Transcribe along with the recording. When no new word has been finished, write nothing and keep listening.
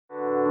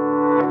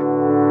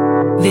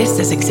This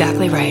is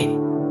exactly right.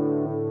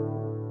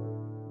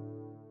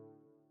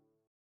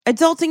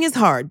 Adulting is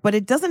hard, but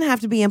it doesn't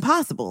have to be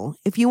impossible.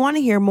 If you want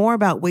to hear more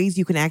about ways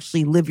you can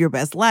actually live your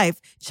best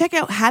life, check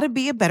out How to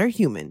Be a Better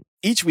Human.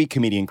 Each week,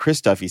 comedian Chris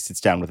Duffy sits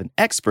down with an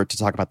expert to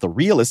talk about the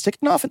realistic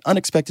and often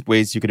unexpected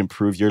ways you can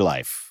improve your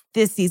life.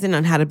 This season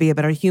on How to Be a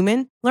Better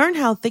Human, learn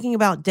how thinking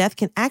about death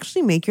can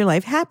actually make your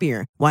life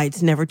happier, why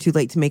it's never too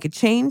late to make a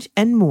change,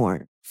 and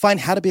more. Find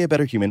How to Be a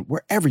Better Human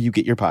wherever you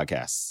get your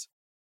podcasts.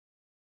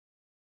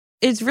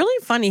 It's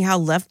really funny how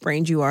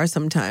left-brained you are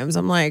sometimes.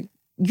 I'm like,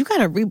 you got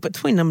to read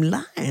between them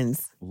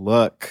lines.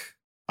 Look,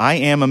 I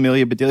am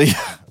Amelia Bedelia.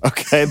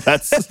 Okay,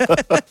 that's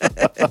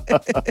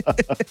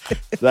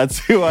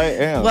who I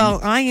am. Well,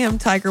 I am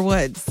Tiger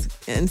Woods,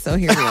 and so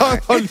here we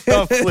are. Oh,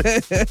 no,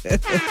 please.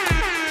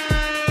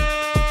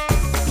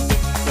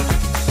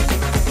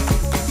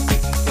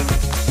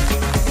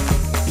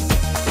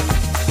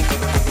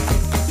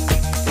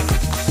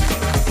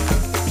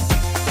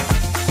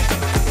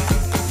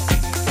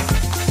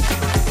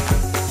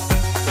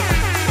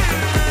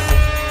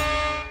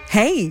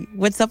 Hey,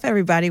 what's up,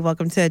 everybody?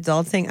 Welcome to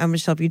Adulting. I'm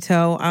Michelle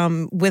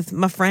Buteau. With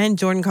my friend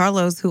Jordan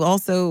Carlos, who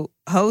also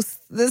hosts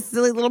this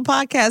silly little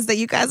podcast that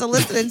you guys are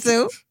listening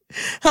to.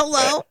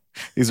 Hello.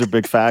 These are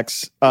big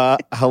facts.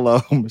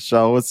 Hello,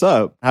 Michelle. What's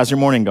up? How's your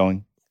morning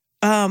going?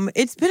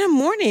 It's been a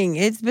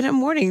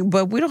morning,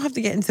 but we don't have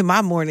to get into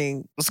my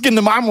morning. Let's get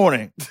into my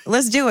morning.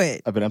 Let's do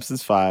it. I've been up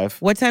since 5.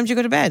 What time did you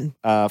go to bed?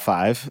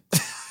 5.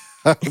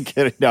 I'm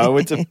kidding. No, I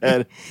went to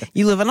bed.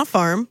 You live on a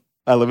farm.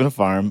 I live in a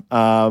farm.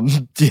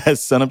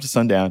 Yes, sun up to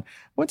sundown.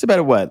 Went to bed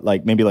at what?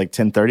 Maybe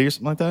 10:30 or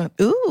something like that?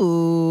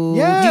 Ooh.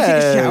 Yes. Do you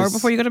take a shower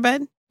before you go to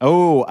bed?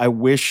 Oh, I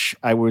wish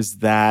I was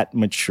that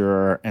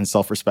mature and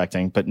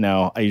self-respecting, but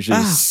no, I usually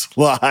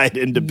slide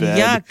into bed.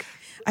 Yuck.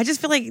 I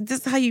just feel like this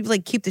is how you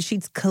keep the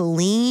sheets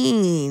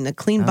clean. A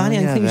clean body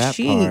on clean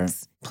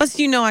sheets. Part. Plus,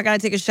 I got to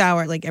take a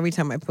shower every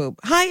time I poop.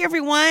 Hi,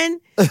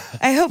 everyone.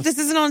 I hope this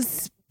isn't on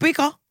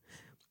speaker.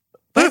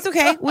 But it's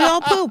okay. We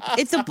all poop.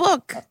 It's a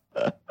book.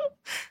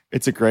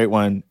 It's a great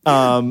one.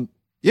 No.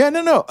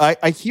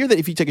 I hear that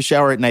if you take a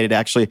shower at night, it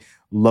actually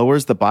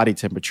lowers the body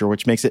temperature,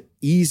 which makes it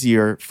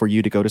easier for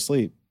you to go to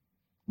sleep.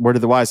 Word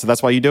of the wise. So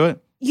that's why you do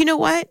it? You know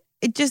what?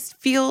 It just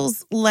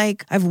feels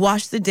like I've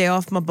washed the day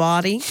off my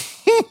body.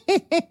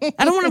 I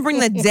don't want to bring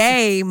my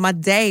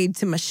day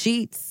to my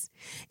sheets.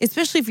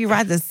 Especially if you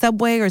ride the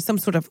subway or some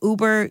sort of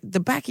Uber, the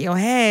back of your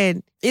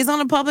head is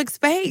on a public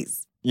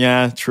space.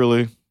 Yeah,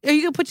 truly. Are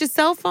you going to put your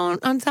cell phone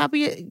on top of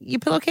your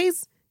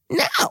pillowcase?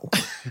 No.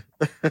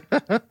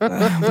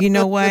 You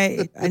know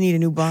what? I need a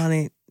new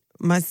bonnet.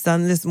 My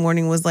son this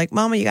morning was like,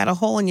 Mama, you got a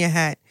hole in your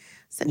hat. I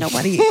said,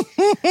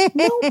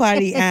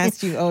 nobody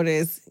asked you,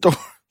 Otis.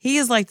 He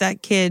is like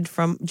that kid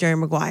from Jerry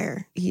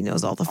Maguire. He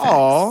knows all the facts.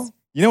 Aw.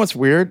 You know what's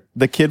weird?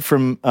 The kid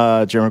from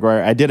Jerry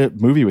Maguire, I did a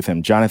movie with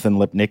him, Jonathan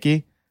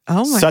Lipnicki.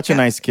 Oh my Such God. a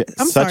nice kid.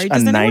 I'm sorry.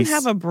 Does anyone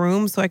have a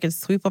broom so I can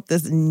sweep up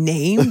this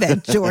name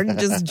that Jordan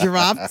just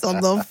dropped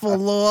on the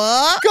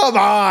floor? Come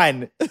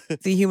on.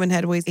 The human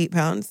head weighs 8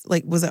 pounds.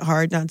 Was it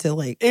hard not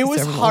to It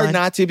was hard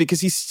not to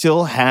because he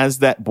still has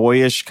that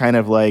boyish kind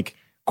of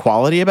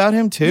quality about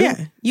him too.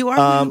 Yeah, you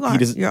are who you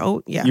are. You're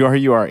old. Yeah. You are who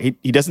you are. He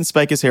doesn't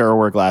spike his hair or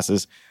wear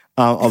glasses.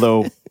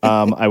 Although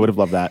I would have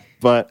loved that.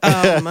 But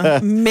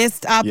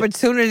missed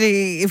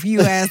opportunity, if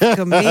you ask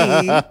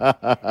me.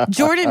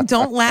 Jordan,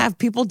 don't laugh.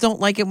 People don't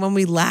like it when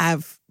we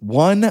laugh.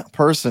 One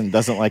person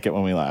doesn't like it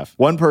when we laugh.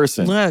 One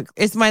person. Look,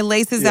 it's my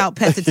laces out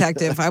pet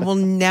detective. I will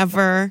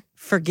never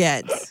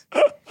forget.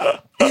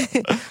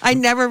 I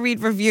never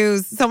read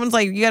reviews. Someone's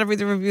like, you got to read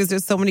the reviews.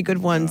 There's so many good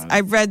ones. I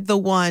read the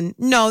one.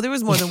 No, there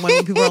was more than one.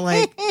 People are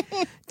like,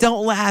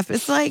 don't laugh.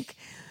 It's like,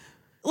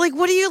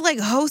 what are you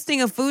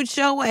hosting a food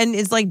show and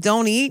it's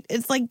don't eat?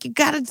 It's you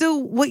got to do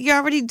what you're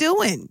already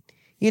doing,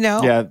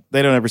 Yeah,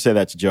 they don't ever say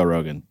that to Joe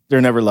Rogan.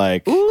 They're never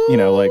you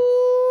know what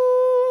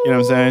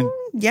I'm saying?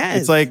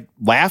 Yes. It's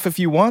laugh if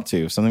you want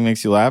to. If something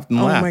makes you laugh,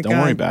 then laugh. Don't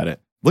worry about it.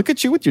 Look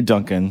at you with your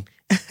Dunkin'.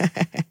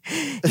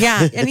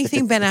 Yeah,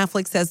 anything Ben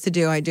Affleck says to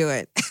do, I do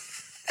it.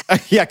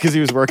 Yeah, because he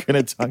was working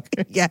at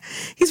Dunkin'. Yeah,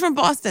 he's from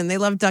Boston. They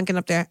love Dunkin'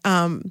 up there.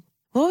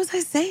 What was I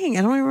saying?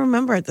 I don't even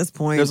remember at this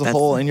point. There's a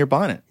hole in your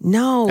bonnet.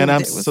 No. And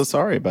I'm so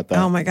sorry about that.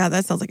 Oh my God,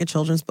 that sounds like a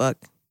children's book.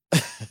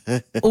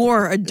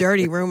 Or a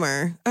dirty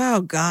rumor.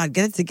 Oh God,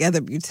 get it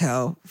together,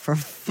 Buteau. For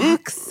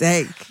fuck's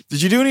sake.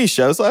 Did you do any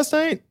shows last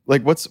night?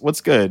 What's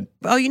good?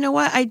 Oh, you know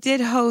what? I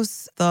did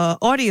host the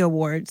Audio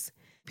Awards.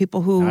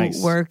 People who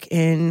work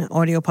in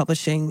audio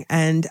publishing.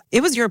 And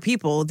it was your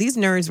people. These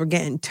nerds were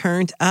getting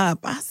turned up.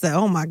 I said,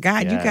 oh my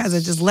God, You guys are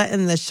just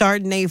letting the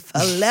Chardonnay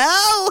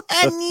flow,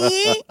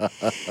 honey.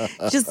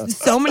 Just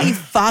so many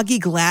foggy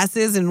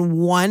glasses in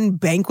one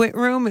banquet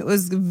room. It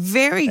was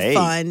very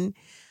fun.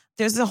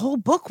 There's a whole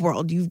book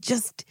world you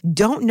just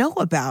don't know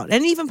about.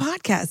 And even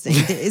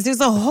podcasting. There's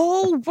a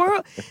whole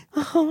world.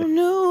 Oh,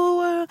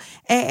 no.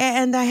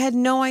 And I had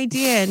no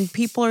idea. And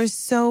people are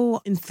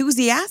so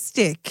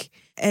enthusiastic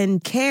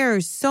and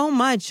care so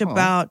much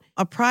about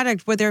a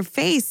product where their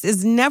face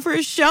is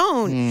never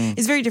shown.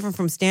 It's very different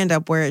from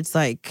stand-up where it's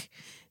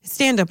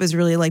stand-up is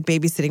really like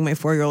babysitting my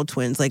 4-year-old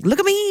twins. Like, look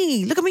at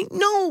me.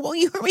 No, well,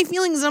 you hurt my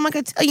feelings and I'm not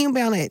going to tell you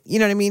about it. You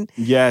know what I mean?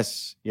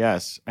 Yes.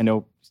 I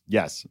know.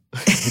 Yes.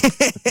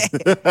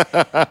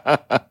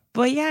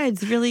 But yeah,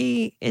 it's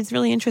really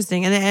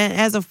interesting. And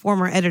as a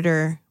former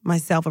editor,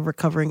 myself, a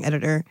recovering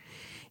editor,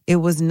 it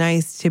was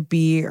nice to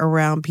be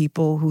around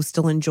people who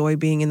still enjoy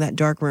being in that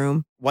dark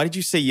room. Why did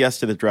you say yes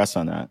to the dress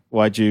on that?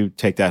 Why'd you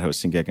take that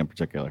hosting gig in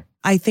particular?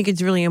 I think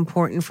it's really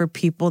important for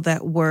people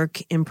that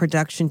work in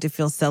production to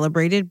feel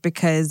celebrated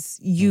because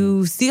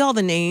you see all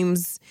the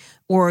names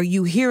or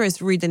you hear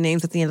us read the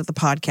names at the end of the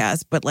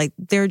podcast, but like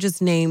they're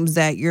just names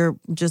that you're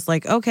just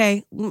like,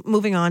 okay,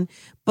 moving on.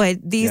 But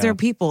these are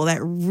people that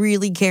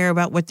really care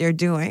about what they're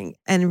doing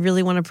and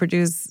really want to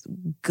produce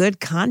good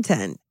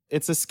content.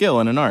 It's a skill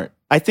and an art.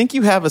 I think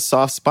you have a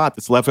soft spot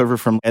that's left over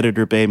from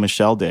Editor Bay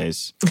Michelle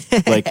days.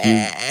 Like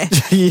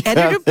you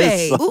Editor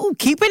Bay. Ooh,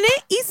 keeping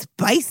it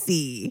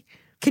spicy.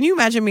 Can you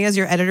imagine me as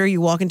your editor? You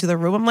walk into the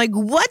room. I'm like,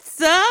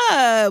 what's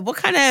up? What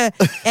kind of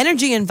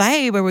energy and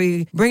vibe are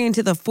we bringing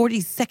to the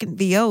 42nd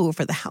VO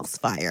for the house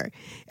fire?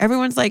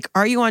 Everyone's like,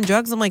 are you on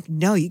drugs? I'm like,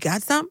 no, you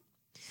got some?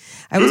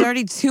 I was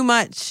already too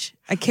much.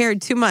 I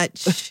cared too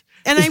much.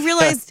 And I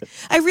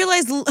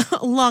realized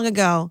long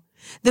ago,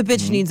 the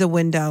bitch needs a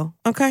window.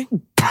 Okay?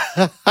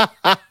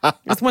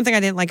 That's one thing I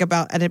didn't like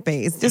about Edit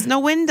Bays. There's no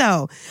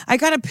window. I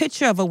got a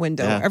picture of a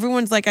window. Yeah.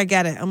 Everyone's like, I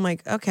get it. I'm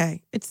like,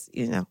 okay. It's,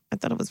 I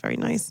thought it was very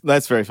nice.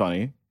 That's very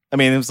funny. I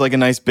mean, it was like a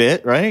nice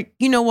bit, right?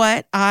 You know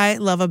what? I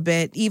love a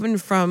bit, even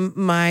from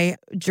my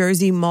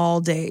Jersey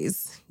Mall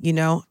days,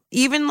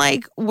 Even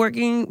like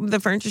working the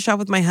furniture shop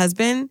with my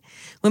husband,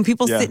 when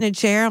people sit in a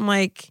chair, I'm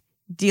like,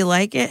 do you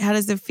like it? How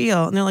does it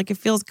feel? And they're like, it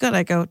feels good.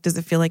 I go, does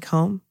it feel like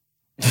home?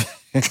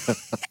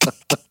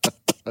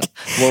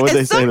 What would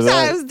they say to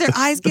that? Sometimes their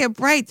eyes get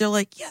bright. They're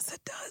like, yes, it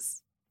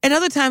does. And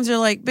other times they're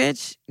like,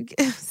 bitch,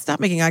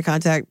 stop making eye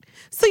contact.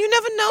 So you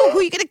never know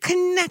who you're going to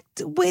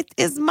connect with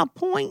is my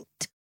point.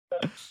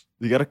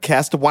 You got to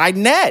cast a wide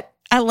net.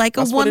 I like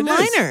a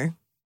one-liner.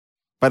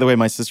 By the way,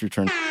 my sister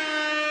turned,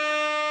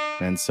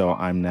 and so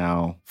I'm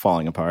now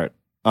falling apart.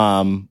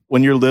 When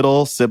your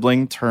little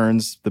sibling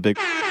turns the big...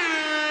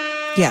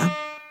 Yeah.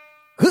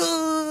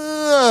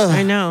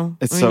 I know.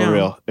 It's so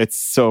real. It's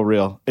so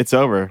real. It's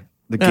over.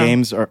 The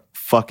games are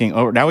fucking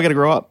over. Now we got to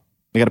grow up.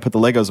 We got to put the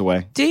Legos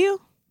away. Do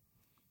you?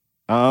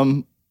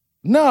 No.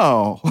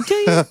 Do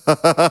you?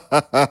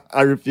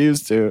 I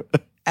refuse to.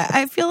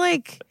 I feel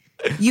like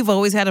you've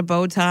always had a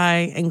bow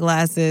tie and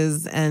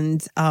glasses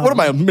and... what am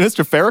I,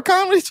 Minister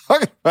Farrakhan? What are you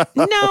talking about?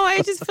 No,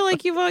 I just feel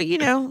like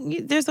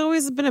there's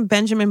always been a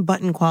Benjamin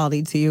Button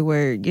quality to you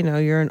where,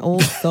 you're an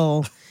old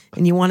soul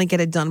and you want to get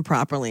it done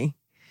properly.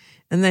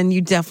 And then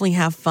you definitely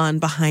have fun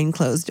behind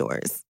closed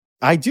doors.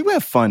 I do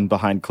have fun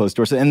behind closed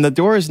doors. And the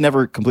door is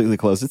never completely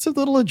closed. It's a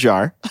little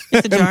ajar.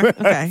 It's a jar?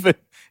 Okay.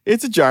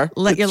 It's a jar.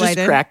 Let you light it.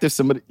 Just cracked if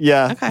somebody,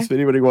 if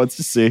anybody wants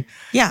to see.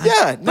 Yeah.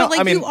 Yeah. No,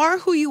 but you are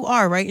who you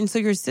are, right? And so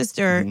your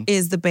sister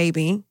is the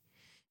baby.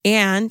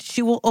 And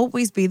she will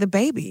always be the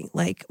baby.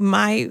 Like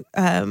my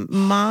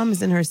mom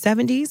is in her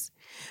 70s.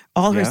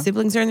 All her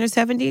siblings are in their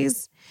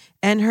 70s.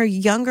 And her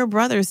younger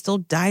brother still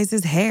dyes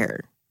his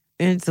hair.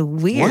 And it's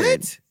weird.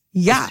 What?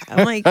 Yeah.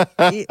 I'm like,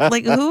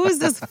 who is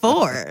this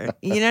for?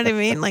 You know what I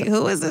mean? Like,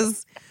 who is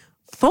this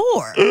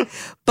for?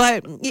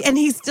 And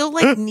he still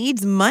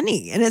needs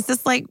money. And it's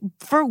just like,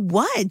 for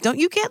what? Don't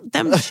you get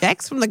them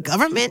checks from the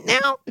government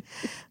now?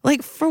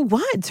 Like, for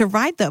what? To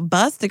ride the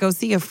bus to go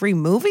see a free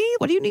movie?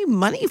 What do you need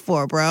money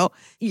for, bro?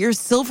 Your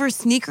silver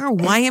sneaker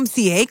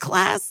YMCA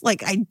class?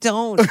 Like, I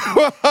don't.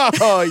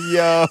 Oh,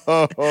 yo.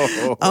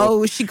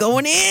 Oh, is she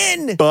going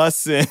in?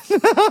 Bussin'.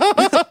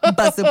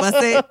 Bust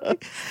it.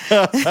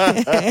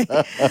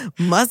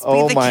 Must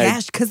be the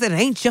cash because it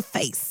ain't your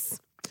face.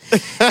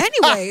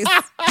 Anyways.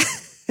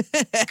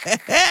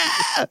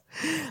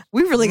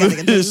 We really got to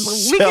get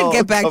this. We can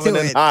get back to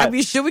it. I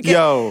mean, should we get...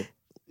 Yo.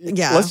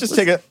 Yeah. Let's just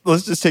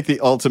take the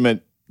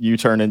ultimate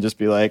U-turn and just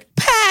be like,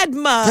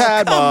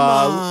 Padma. Come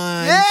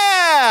on. Yeah,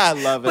 I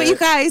love it. But you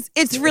guys,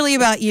 it's really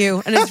about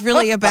you and it's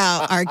really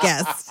about our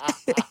guests.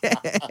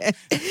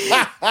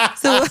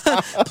 So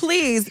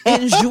please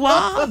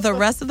enjoy the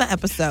rest of the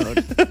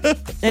episode.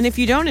 And if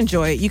you don't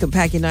enjoy it, you can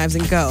pack your knives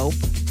and go.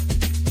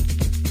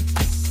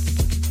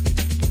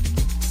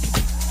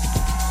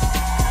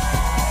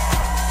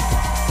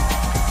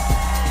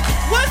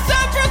 What's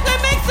up,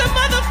 Brooklyn? Make some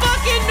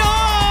motherfucking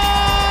noise!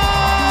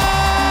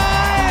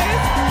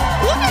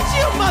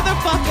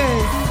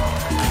 Motherfuckers.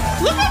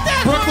 Look at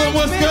that. Brooklyn,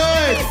 what's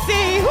good?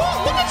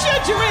 Look at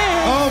your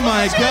drinks. Oh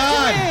my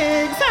God.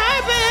 Hi,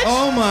 bitch.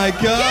 Oh my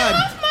God.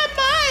 Get off my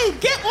mic.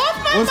 Get off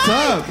my What's mic.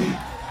 up?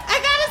 I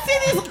gotta see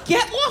these.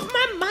 Get off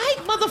my mic,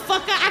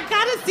 motherfucker. I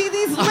gotta see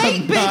these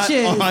late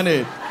bitches. I'm not on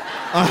it.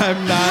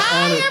 I'm not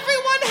on it. Hi,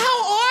 everyone. How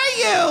are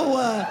you?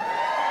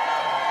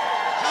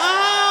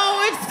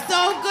 Oh, it's so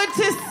good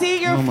to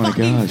see your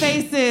fucking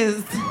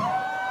faces.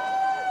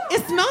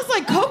 It smells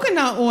like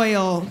coconut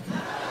oil.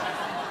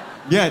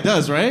 Yeah, it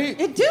does, right?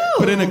 It do.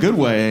 But in a good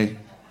way.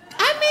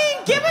 I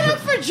mean, give it up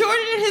for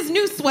Jordan and his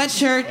new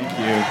sweatshirt. Thank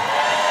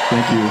you.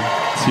 Thank you.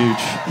 It's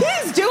huge.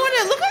 He's doing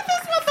it. Look at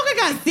this motherfucker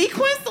got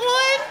sequins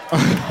on.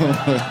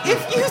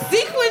 If you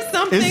sequence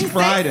something, It's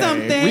Friday. say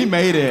something. We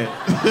made it.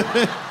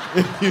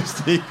 If you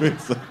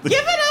sequence something.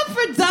 Give it up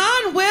for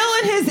Don Will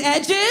and his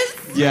edges.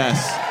 Yes.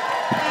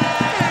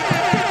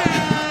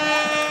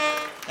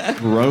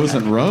 Rose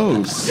and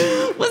Rose.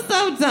 What's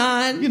up,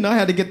 Don? You know, I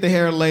had to get the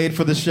hair laid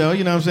for the show.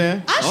 You know what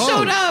I'm saying? I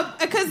showed up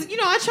because,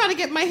 I try to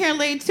get my hair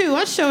laid too.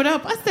 I showed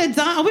up. I said,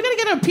 Don, are we going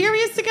to get our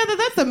periods together?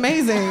 That's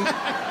amazing.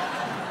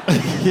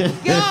 Yo,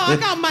 I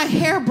got my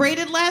hair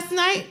braided last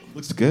night.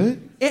 Looks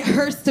good. It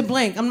hurts to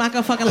blink. I'm not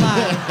going to fucking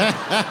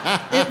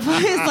lie.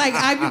 It's like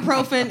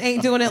ibuprofen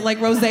ain't doing it like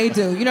Rosé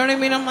do. You know what I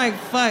mean? I'm like,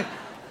 fuck.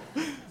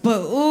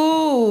 But,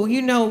 ooh,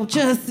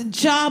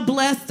 just God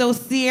bless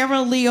those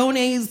Sierra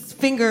Leone's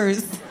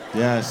fingers.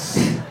 Yes.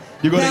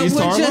 You go to That East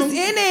were Harlem? just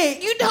in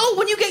it.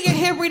 When you get your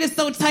hair braided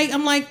so tight,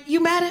 I'm like,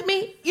 you mad at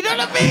me? You know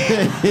what I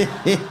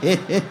mean?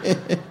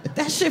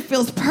 That shit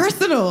feels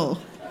personal.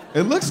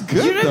 It looks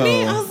good, You know what I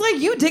mean? though. I was like,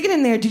 you digging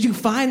in there. Did you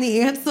find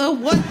the answer?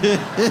 What the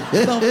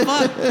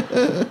fuck?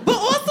 But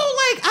also,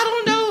 I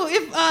don't know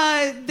if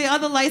the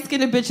other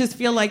light-skinned bitches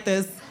feel like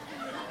this.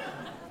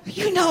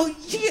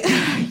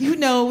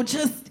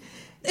 Just,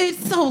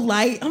 it's so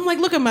light. I'm like,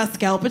 look at my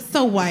scalp. It's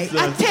so white.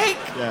 I take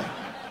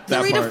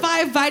 3 to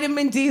 5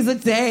 vitamin Ds a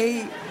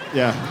day.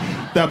 Yeah,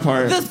 that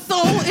part. The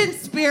soul and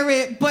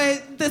spirit,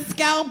 but the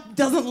scalp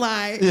doesn't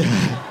lie.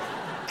 Yeah.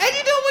 And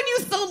when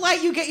you're so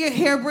light, you get your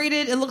hair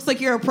braided, it looks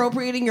like you're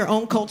appropriating your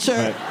own culture.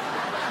 Right.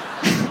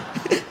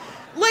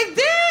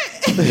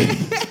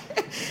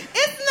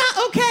 It's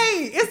not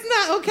okay. It's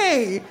not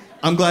okay.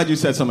 I'm glad you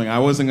said something. I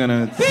wasn't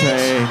going to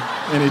say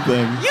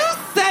anything. You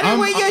said it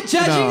with your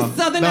judgy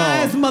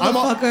southernized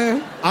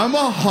motherfucker. I'm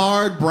a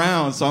hard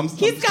brown, so I'm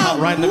caught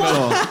right in the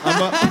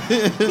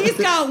middle. He's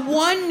got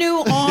one new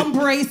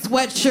ombre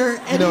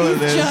sweatshirt, and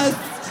he's just...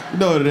 You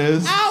know what it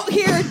is? Out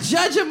here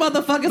judging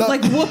motherfuckers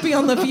like Whoopi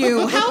on The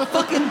View. How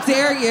fucking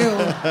dare you?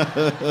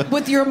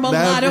 With your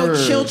mulatto Never.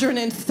 children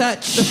and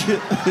such.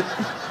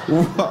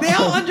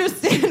 They'll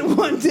understand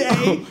one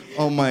day.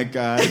 Oh my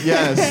God.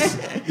 Yes.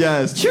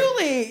 Yes.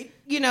 Truly,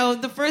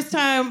 the first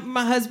time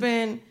my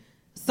husband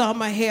saw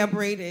my hair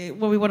braided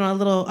when we went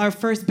on our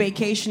first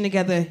vacation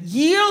together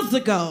years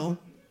ago,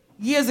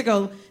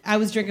 I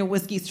was drinking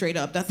whiskey straight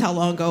up. That's how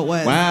long ago it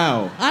was.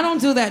 Wow. I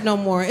don't do that no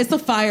more. It's a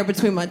fire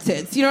between my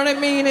tits. You know what I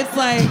mean? It's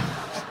like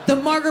the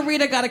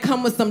margarita got to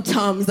come with some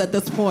Tums at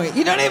this point.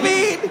 You know what I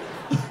mean?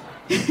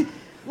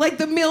 Like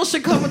the meal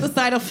should come with a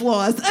side of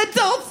floors.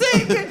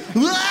 Adulting!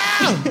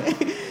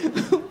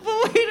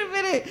 But wait a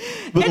minute.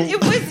 And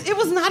it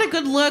was not a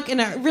good look, and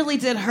it really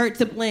did hurt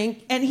to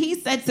blink. And he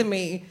said to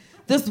me,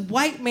 this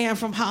white man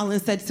from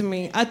Holland said to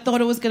me, I thought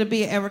it was going to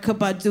be an Erykah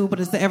Badu, but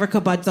it's an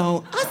Erykah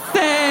Badon. I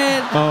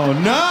said... Oh,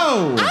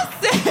 no! I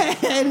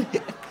said,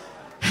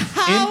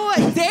 how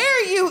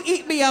dare you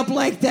eat me up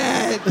like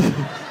that?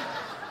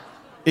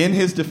 In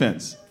his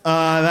defense,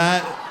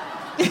 that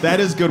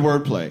is good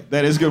wordplay.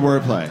 That is good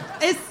wordplay.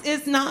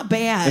 It's not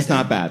bad. It's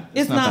not bad.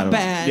 It's not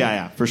bad.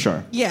 Yeah, for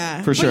sure.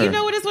 Yeah. For sure. But you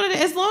know what is what it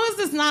is? As long as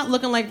it's not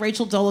looking like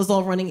Rachel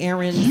Dolezal running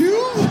errands.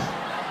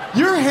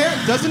 Your hair,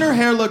 doesn't her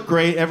hair look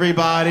great,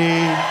 everybody?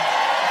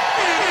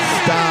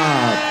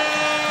 Stop.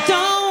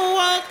 Don't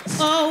walk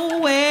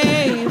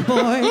away,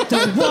 boy.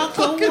 Don't walk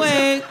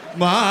away.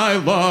 My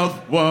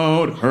love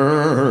won't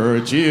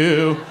hurt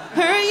you.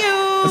 Hurt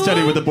you. I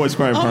studied with the boys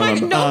choir in Oh my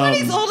Harlem. God,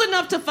 nobody's old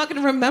enough to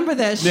fucking remember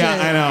that shit. Yeah,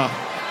 I know.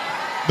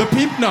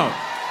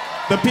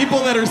 The people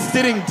that are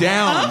sitting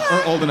down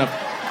are old enough.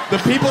 The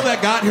people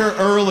that got here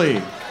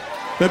early.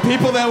 The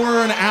people that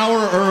were an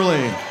hour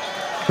early.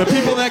 The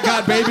people that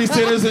got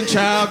babysitters and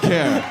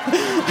childcare.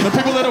 The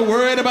people that are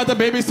worried about the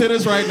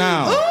babysitters right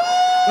now. Ooh.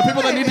 The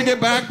people that need to get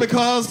back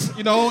because,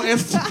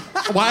 it's...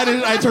 Why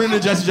did I turn into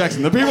Jesse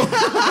Jackson? The people...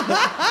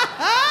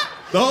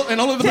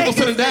 and all of the people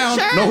sitting down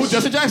know who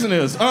Jesse Jackson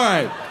is. All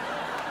right.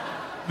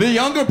 The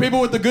younger people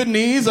with the good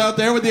knees out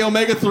there with the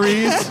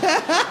omega-3s.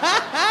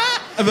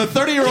 And the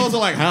 30-year-olds are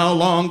like, how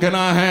long can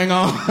I hang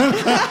on?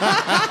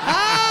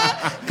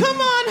 Come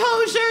on,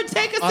 Hosier,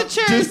 take us to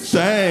church. Just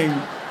saying.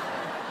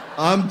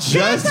 I'm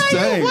just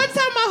saying. One time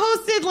I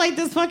hosted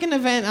this fucking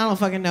event. I don't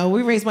fucking know.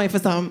 We raised money for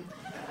something.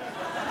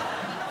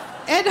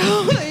 And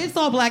it's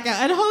all blackout.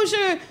 And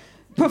Hosier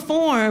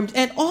performed,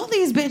 and all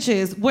these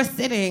bitches were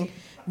sitting,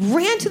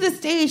 ran to the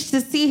stage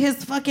to see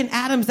his fucking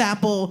Adam's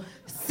apple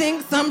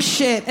sing some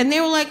shit. And they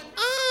were like,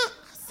 I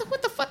said,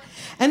 what the fuck?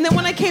 And then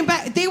when I came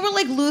back, they were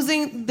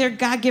losing their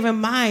God-given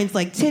minds.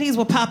 Titties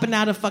were popping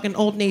out of fucking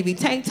Old Navy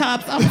tank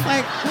tops. I was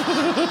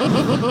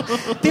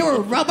like, they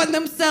were rubbing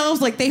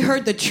themselves like they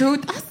heard the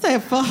truth. I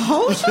said, for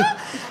Hosier?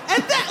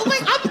 And that,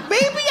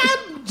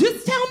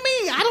 just tell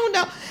me. I don't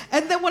know.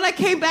 And then when I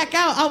came back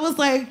out, I was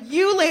like,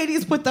 you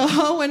ladies put the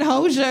hoe in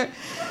Hosier.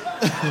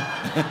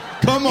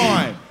 Come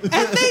on. And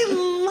they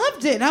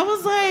loved it. I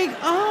was like,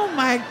 oh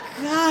my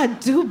God,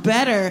 do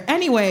better.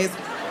 Anyways.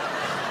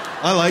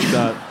 I like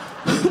that.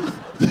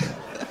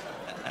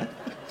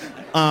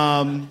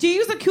 Do you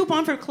use a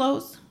coupon for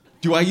clothes?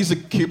 Do I use a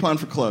coupon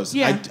for clothes?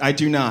 Yeah. I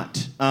do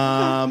not.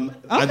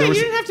 Okay, you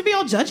didn't have to be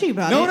all judgy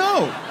about it.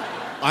 No.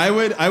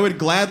 I would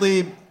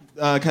gladly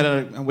kind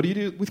of. What do you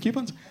do with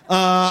coupons?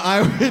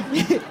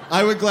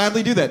 I would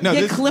gladly do that.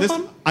 No, clip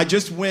them.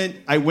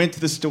 I went to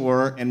the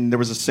store and there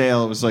was a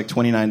sale. It was like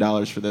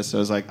 $29 for this. So I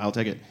was like, I'll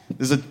take it.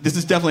 This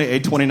is definitely a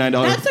 $29.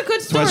 That's a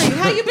good story. sweatshirt.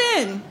 How you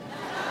been?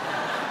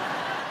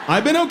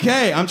 I've been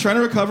okay. I'm trying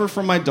to recover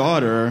from my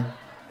daughter.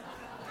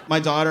 My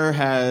daughter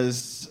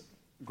has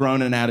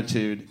grown an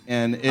attitude,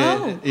 and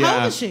how old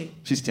is she?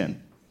 She's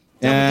 10.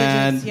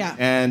 Digits, yeah.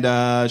 And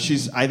I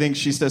think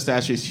she says to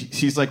Ashley,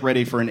 she's like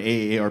ready for an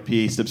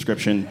AARP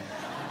subscription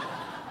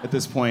at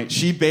this point.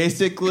 She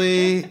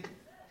basically,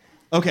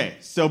 okay,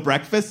 so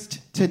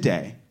breakfast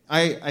today,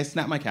 I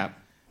snapped my cap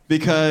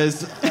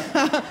because,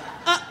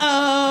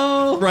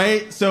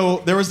 right?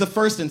 So there was the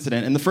first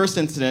incident, and the first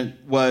incident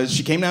was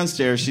she came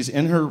downstairs, she's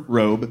in her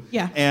robe,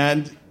 yeah,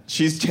 and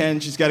she's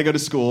 10, she's got to go to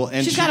school.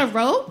 And she's got a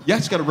robe? Yeah,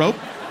 she's got a robe.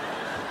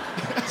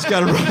 She's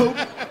got a robe.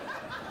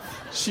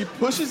 She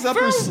pushes up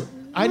her...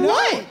 I know.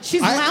 What?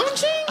 She's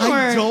lounging?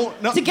 I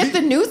don't know. To get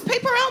the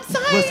newspaper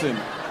outside? Listen.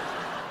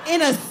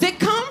 In a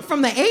sitcom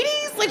from the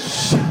 80s? Like,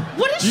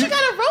 what has she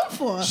got a robe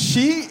for?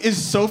 She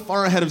is so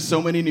far ahead of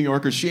so many New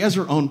Yorkers. She has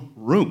her own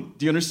room.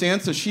 Do you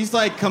understand? So she's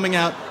like coming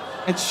out,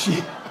 and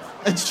she...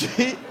 I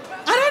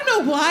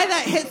don't know why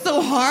that hit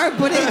so hard,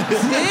 but it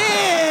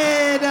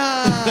did.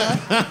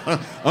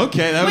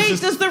 Okay, that was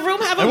just... Wait, does the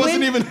room have a window? It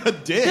wasn't even a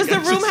dig. Does the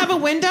room have a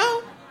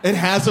window? It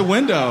has a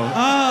window.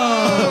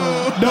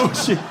 Oh. No,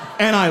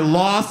 and I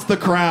lost the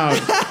crowd.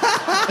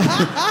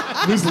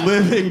 Who's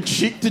living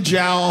cheek to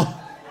jowl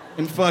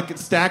and fucking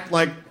stacked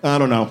like, I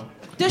don't know,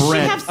 Does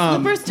bread. She have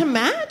slippers to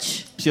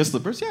match? She has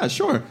slippers? Yeah,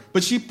 sure.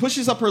 But she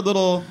pushes up her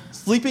little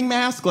sleeping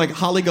mask like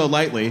Holly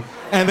Golightly,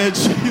 and then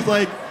she's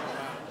like...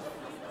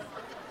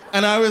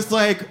 And I was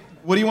like,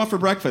 what do you want for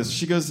breakfast?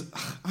 She goes,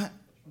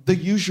 the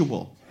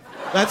usual.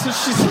 That's what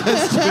she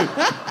says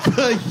to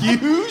the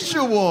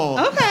usual.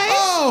 Okay.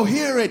 Oh,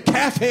 here at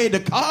Cafe de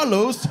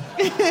Carlos,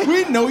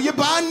 we know you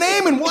by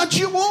name and what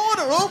you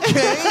order.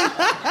 Okay.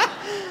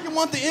 You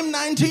want the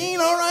M19?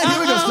 All right, here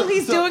we go. So,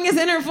 he's doing his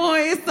inner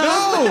voice. No.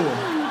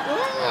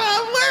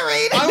 I'm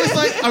worried.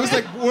 I was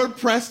like, we're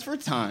pressed for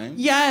time.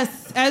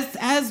 Yes,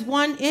 as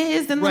one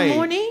is in the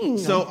morning.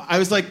 So I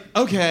was like,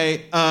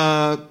 okay.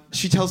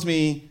 She tells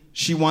me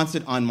she wants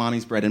it on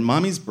Mommy's bread, and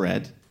Mommy's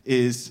bread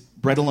is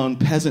bread alone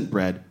peasant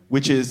bread,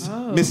 which is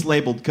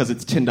mislabeled because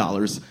it's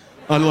 $10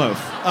 a loaf.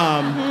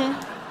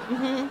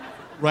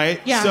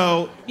 Right? Yeah.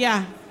 So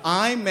yeah.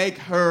 I make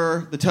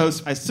her the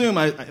toast. I assume,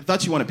 I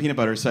thought she wanted peanut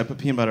butter, so I put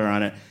peanut butter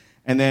on it.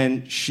 And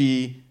then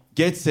she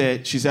gets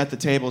it. She's at the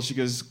table. She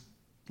goes,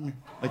 come here,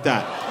 like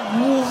that.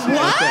 What?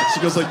 Like that.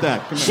 She goes like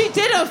that. Come She here.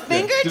 did a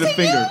finger She did a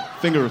to you?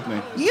 finger with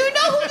me. You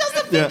know who does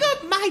a finger?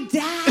 Yeah. My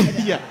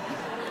dad.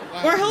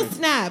 Yeah. Or he'll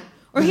snap.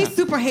 Or he's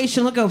super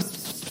Haitian. He'll go...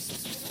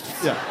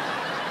 Yeah.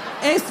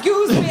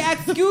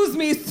 Excuse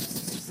me.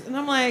 And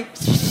I'm like,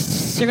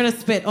 they're going to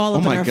spit all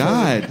up in our food. Oh,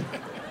 my God.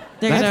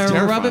 They're going to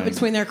rub it terrifying.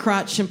 between their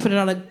crotch and put it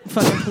on a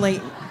fucking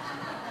plate.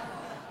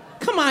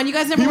 Come on, you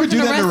guys never People worked in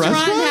do a that in a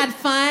restaurant and restaurant?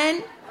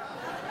 had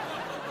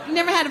fun? You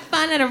never had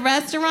fun at a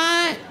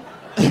restaurant?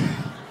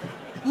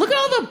 Look at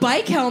all the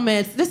bike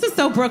helmets. This is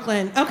so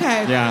Brooklyn.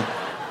 Okay. Yeah.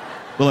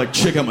 But like,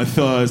 check out my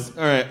thighs.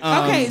 All right.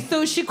 Okay,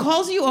 so she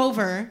calls you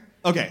over.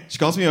 Okay, she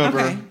calls me over.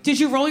 Okay. Did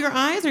you roll your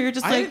eyes, or you're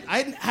just like...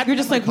 I hadn't you're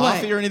just had like,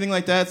 coffee what? or anything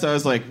like that, so I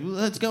was like,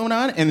 what's going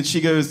on? And then she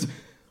goes,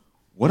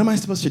 what am I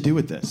supposed to do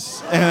with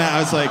this? And I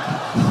was like,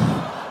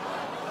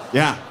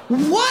 yeah.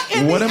 What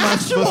in What the am I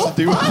actual supposed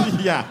to do fuck? with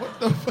it? Yeah.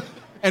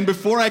 And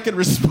before I could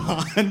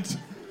respond,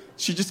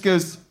 she just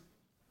goes,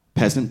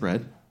 peasant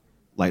bread,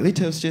 lightly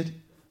toasted,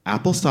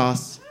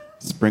 applesauce,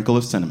 sprinkle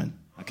of cinnamon.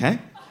 Okay?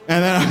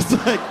 And then I was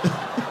like...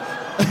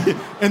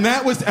 And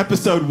that was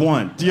episode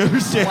 1. Do you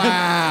understand?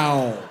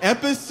 Wow.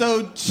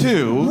 Episode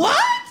 2.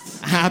 What?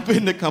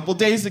 Happened a couple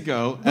days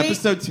ago. Wait,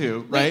 episode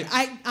 2, right?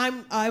 Wait,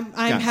 I'm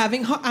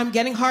Yeah. I'm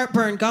getting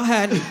heartburn. Go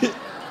ahead.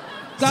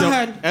 Go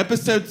ahead.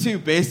 Episode 2,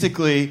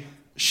 basically,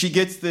 she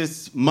gets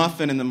this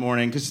muffin in the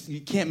morning because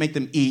you can't make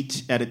them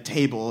eat at a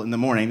table in the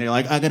morning. They're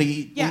like, I gotta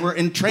eat. Yeah. We're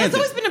in transit.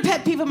 That's always been a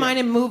pet peeve of mine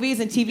in movies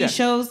and TV Yeah.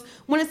 shows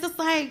when it's just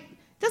like,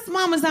 this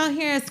mom is out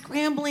here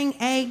scrambling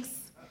eggs.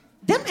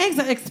 Them eggs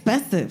are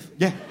expensive.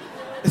 Yeah.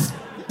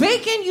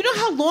 Bacon, you know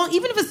how long,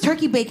 even if it's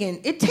turkey bacon,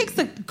 it takes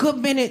a good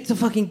minute to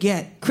fucking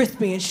get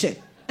crispy and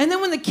shit. And then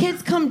when the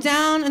kids come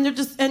down and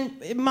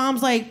and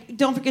mom's like,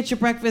 don't forget your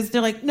breakfast,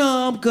 they're like,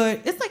 no, I'm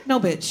good. It's like, no,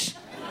 bitch.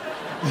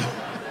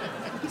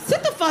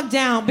 Sit the fuck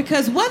down,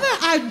 because whether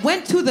I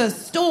went to the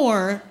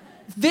store,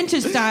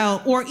 vintage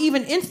style, or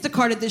even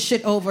Instacarted this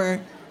shit over,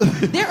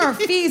 there are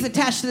fees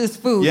attached to this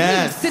food. Yes.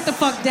 You need to sit the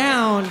fuck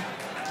down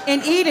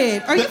and eat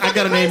it. Are you fucking I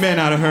got an crazy? amen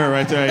out of her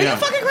right there. Are Yeah. you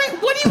fucking crazy?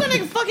 What are you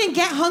gonna fucking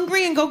get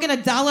hungry and go get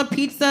 $1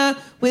 pizza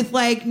with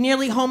like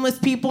nearly homeless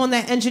people and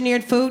that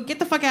engineered food? Get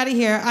the fuck out of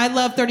here. I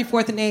love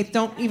 34th and 8th.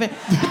 Don't even.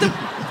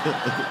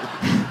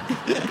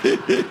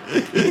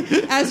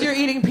 As you're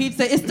eating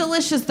pizza. It's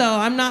delicious, though.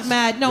 I'm not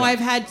mad. No, I've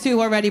had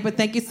 2 already, but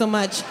thank you so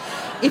much.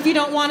 If you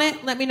don't want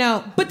it, let me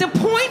know. But the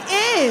point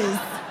is,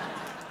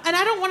 and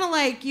I don't want to,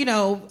 like, you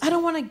know, I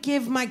don't want to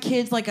give my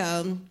kids, like,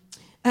 I'm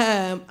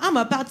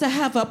about to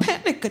have a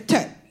panic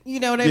attack. You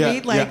know what I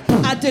mean? Like,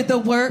 I did the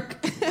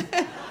work.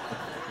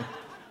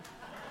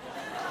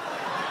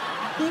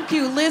 Thank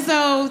you,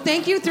 Lizzo.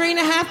 Thank you,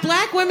 3.5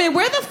 Black women.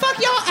 Where the fuck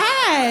y'all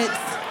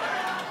at?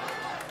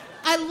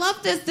 I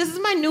love this. This is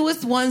my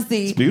newest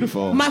onesie. It's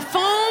beautiful. My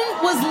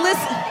phone was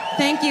listening.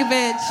 Thank you,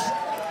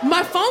 bitch.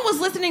 My phone was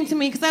listening to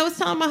me because I was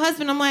telling my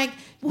husband, I'm like,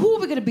 who are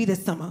we going to be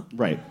this summer?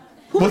 Right.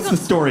 What's the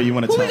story you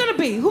want to tell? Who are we going to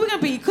be? Who are we going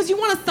to be? Because you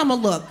want a summer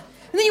look.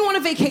 And then you want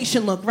a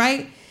vacation look,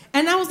 right?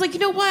 And I was like, you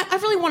know what? I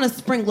really want a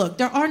spring look.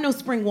 There are no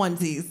spring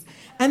onesies.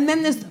 And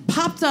then this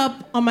popped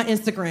up on my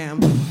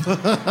Instagram.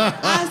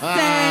 I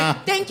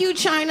said, thank you,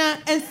 China.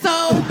 And so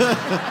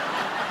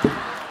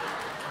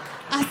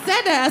I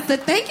said that. I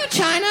said, thank you,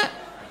 China.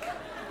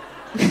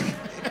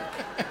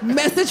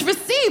 Message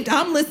received.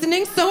 I'm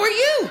listening. So are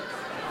you.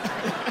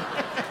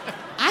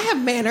 I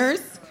have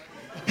manners.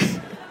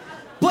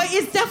 But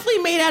it's definitely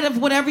made out of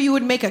whatever you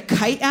would make a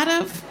kite out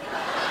of.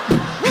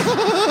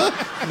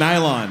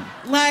 Nylon.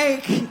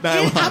 Like,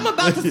 I'm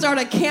about to start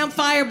a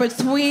campfire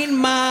between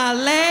my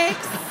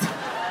legs.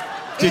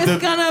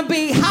 It's gonna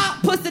be hot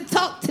pussy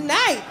talk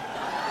tonight.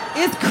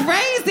 It's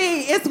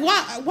crazy. It's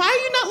why are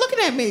you not looking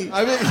at me?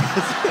 I mean,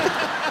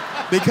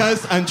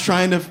 because I'm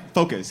trying to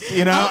focus,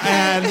 you know,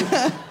 and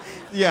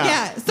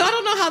yeah. So I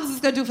don't know how this is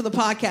gonna do for the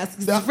podcast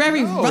because it's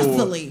very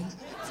rustly.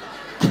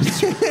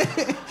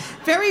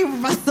 Very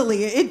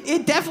rustly.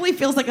 It definitely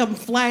feels like I'm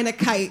flying a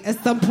kite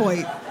at some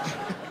point.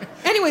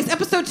 Anyways,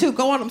 episode 2.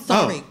 Go on. I'm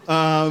sorry.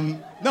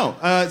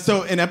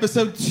 So in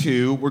episode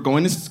 2, we're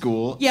going to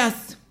school.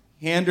 Yes.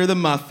 Hand her the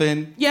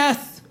muffin.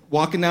 Yes.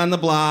 Walking down the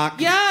block.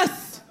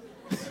 Yes.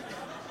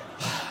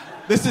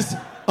 This is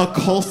a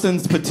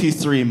Colson's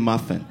patisserie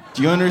muffin.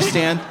 Do you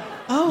understand?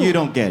 Oh. You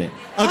don't get it.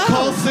 A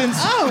Colson's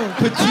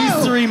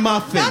patisserie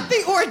muffin. Not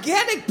the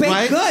organic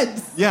baked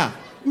goods. Yeah.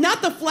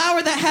 Not the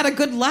flour that had a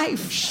good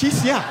life.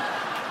 She's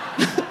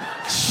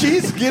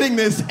getting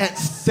this at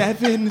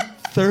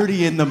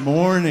 7:30 in the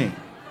morning.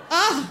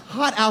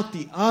 Hot out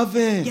the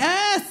oven.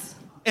 Yes.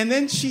 And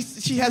then she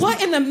has...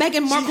 What in the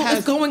Meghan Markle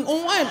is going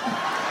on?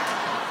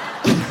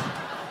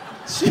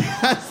 She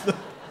has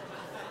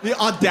the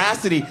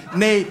audacity,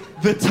 nay,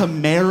 the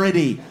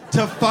temerity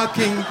to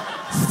fucking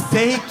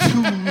say to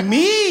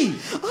me,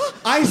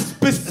 I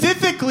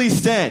specifically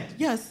said...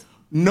 Yes.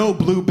 No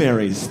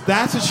blueberries.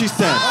 That's what she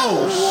said.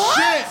 Oh,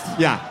 shit.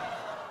 Yeah.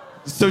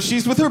 So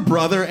she's with her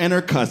brother and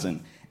her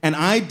cousin. And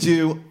I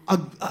do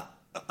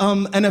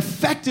an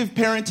effective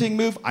parenting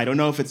move. I don't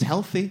know if it's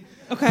healthy.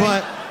 Okay.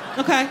 But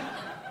okay.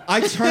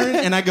 I turn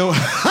and I go,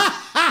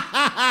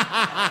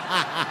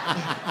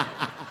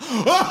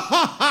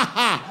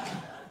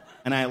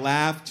 and I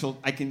laugh till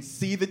I can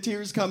see the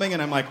tears coming,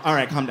 and I'm like, all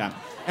right, calm down.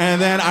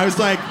 And then I was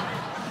like,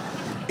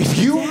 if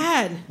you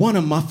want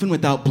a muffin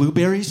without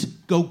blueberries,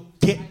 go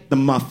get the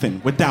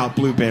muffin without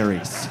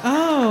blueberries.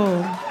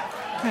 Oh,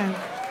 okay.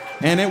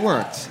 And it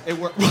worked. It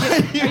worked. Are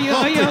you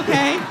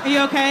okay? Are you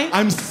okay?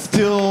 I'm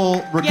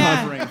still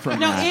recovering from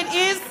that. No, it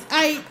is.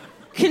 I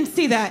can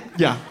see that.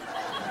 Yeah.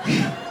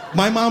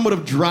 My mom would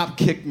have drop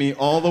kicked me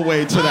all the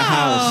way to the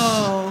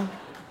house.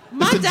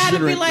 My dad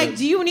would be like,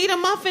 do you need a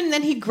muffin?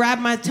 Then he'd grab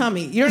my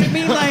tummy. You know what I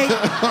mean? Like...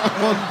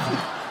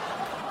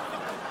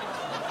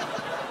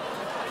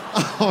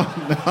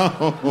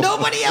 Oh, no.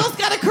 Nobody else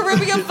got a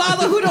Caribbean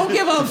father who don't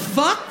give a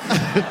fuck?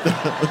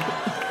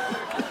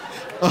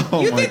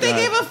 You think they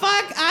gave a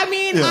fuck? I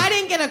mean, I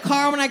didn't get a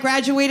car when I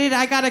graduated.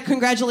 I got a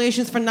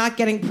congratulations for not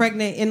getting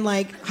pregnant in,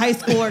 like, high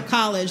school or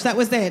college. That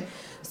was it.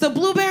 So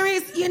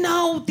blueberries, you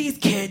know, these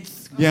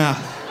kids.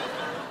 Yeah.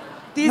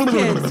 These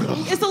kids.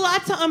 It's a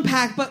lot to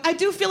unpack, but I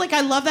do feel like I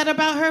love that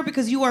about her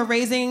because you are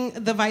raising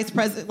the vice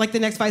president, like the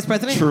next vice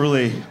president.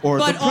 Truly. Or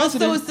but the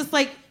president. also, it's just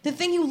like the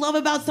thing you love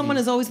about someone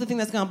is always the thing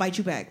that's going to bite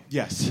you back.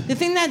 Yes. The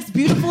thing that's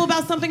beautiful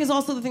about something is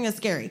also the thing that's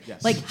scary.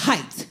 Yes. Like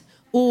height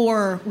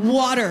or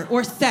water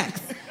or sex.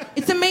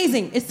 It's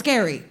amazing. It's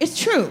scary. It's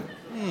true.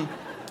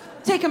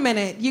 Take a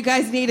minute. You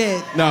guys need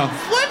it. No.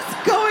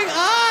 What's going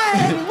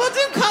on? We'll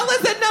do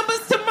colors and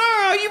numbers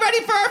tomorrow. You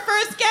ready for our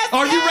first guest?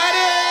 Are you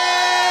ready?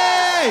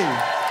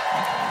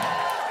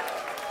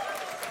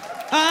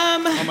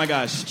 Oh my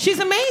gosh. She's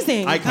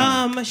amazing.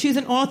 Icon. She's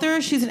an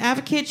author. She's an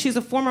advocate. She's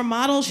a former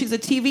model. She's a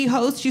TV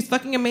host. She's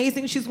fucking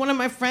amazing. She's one of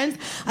my friends.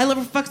 I love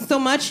her fucking so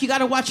much. You got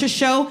to watch her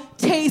show,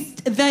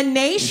 Taste the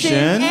Nation.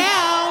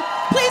 Al,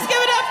 please give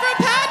it up for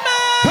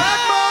Padma.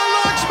 Padma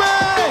Lakshmi.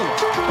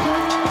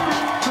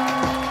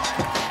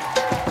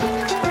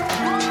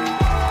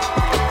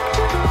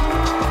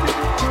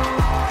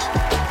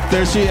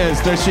 There she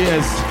is. There she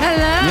is.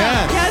 Hello.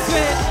 Yes.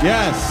 Yasmin.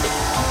 Yes.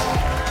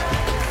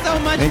 So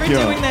much Thank for you.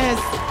 doing this.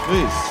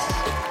 Please.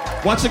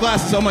 Watch the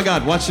glasses. Oh my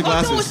God. Watch the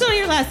glasses. Oh, what's on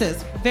your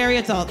glasses? Very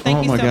adult.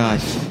 Thank you so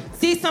gosh. much.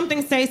 See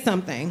something, say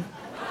something.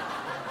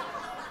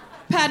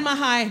 Padma,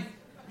 hi.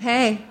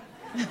 Hey.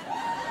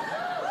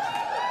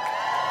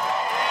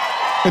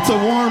 It's a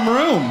warm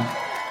room.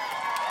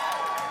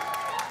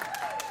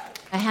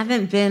 I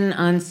haven't been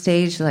on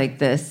stage like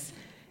this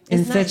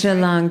in such a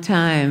long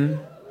time.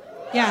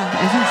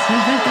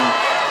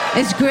 Yeah.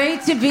 It's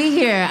great to be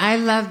here. I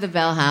love the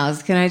Bell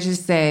House. Can I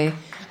just say,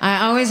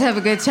 I always have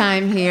a good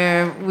time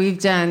here. We've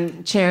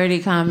done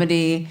charity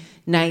comedy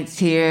nights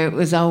here. It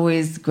was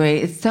always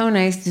great. It's so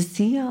nice to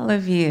see all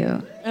of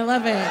you. I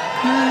love it.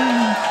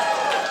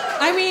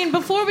 I mean,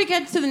 before we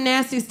get to the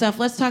nasty stuff,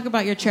 let's talk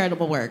about your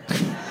charitable work.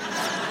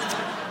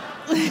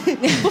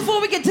 Before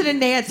we get to the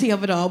nasty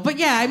of it all. But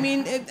yeah, I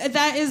mean,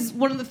 that is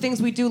one of the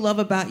things we do love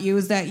about you,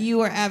 is that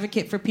you are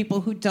advocate for people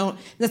who don't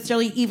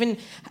necessarily even,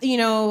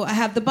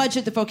 have the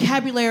budget, the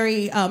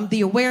vocabulary,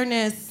 the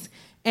awareness.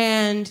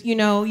 And,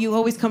 you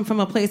always come from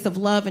a place of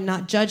love and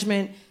not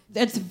judgment.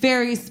 It's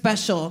very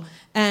special.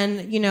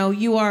 And,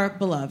 you are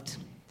beloved.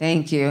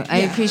 Thank you. I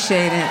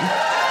appreciate it.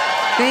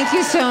 Thank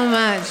you so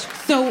much.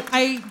 So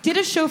I did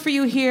a show for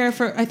you here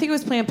for, I think it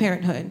was Planned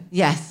Parenthood.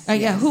 Yes.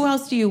 Yeah. Who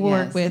else do you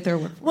work with?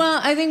 Well,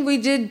 I think we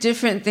did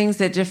different things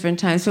at different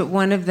times. But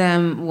one of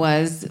them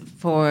was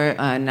for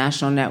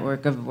National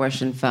Network of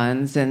Abortion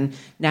Funds. And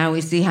now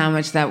we see how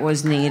much that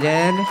was needed.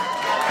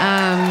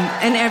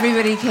 And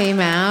everybody came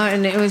out,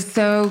 and it was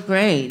so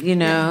great,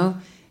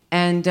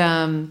 And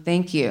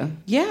thank you.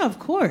 Yeah, of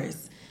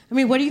course. I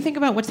mean, what do you think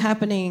about what's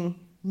happening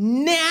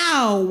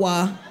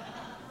now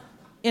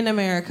in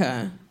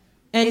America?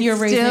 And it's you're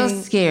raising, still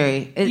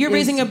scary. You're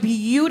raising a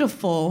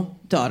beautiful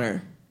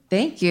daughter.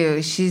 Thank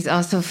you. She's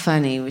also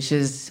funny, which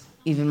is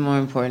even more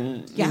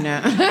important. Yeah.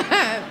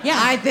 Yeah,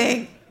 I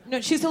think.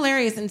 No, she's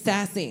hilarious and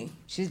sassy.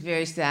 She's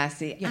very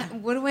sassy. Yeah.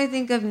 What do I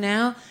think of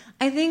now?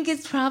 I think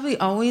it's probably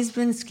always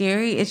been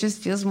scary. It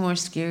just feels more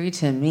scary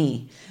to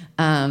me.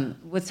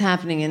 What's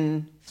happening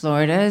in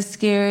Florida is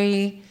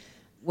scary.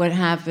 What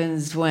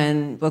happens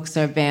when books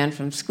are banned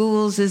from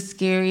schools is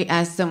scary,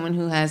 as someone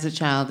who has a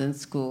child in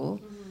school.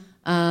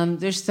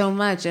 There's so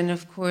much. And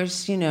of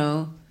course,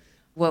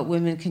 what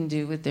women can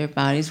do with their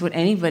bodies, what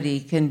anybody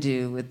can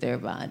do with their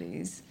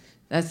bodies.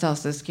 That's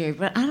also scary.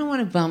 But I don't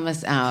want to bum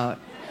us out,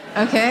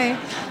 okay?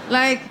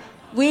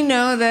 We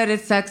know that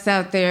it sucks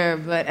out there,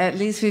 but at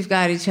least we've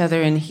got each other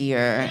in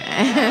here.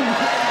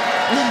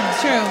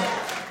 True.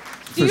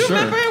 Do you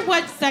remember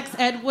what sex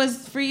ed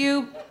was for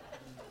you?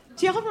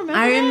 Do y'all remember?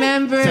 I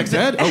remember. Sex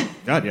ed? Oh,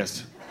 God,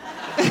 yes.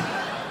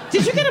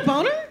 Did you get a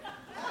boner?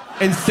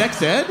 In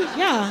sex ed?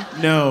 Yeah.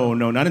 No,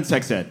 not in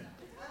sex ed.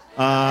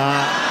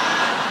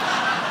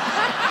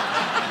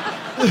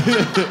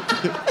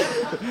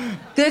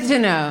 Good to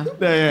know.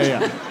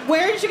 Yeah.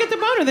 Where did you get the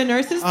boner? The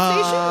nurse's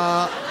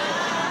station?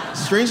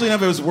 Strangely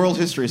enough, it was world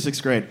history,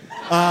 6th grade.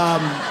 Wow.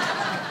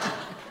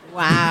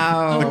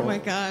 Oh, my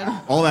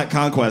God. All that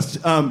conquest.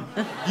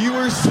 You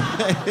were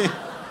saying...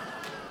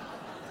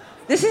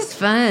 This is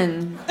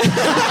fun.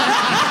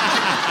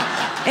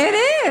 It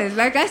is.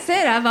 Like I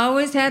said, I've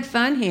always had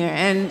fun here,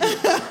 and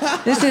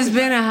this has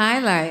been a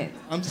highlight.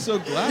 I'm so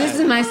glad. This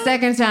is my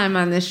second time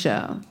on this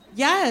show.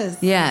 Yes.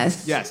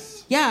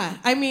 Yes. Yeah.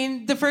 I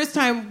mean, the first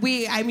time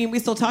we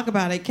still talk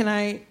about it. Can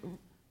I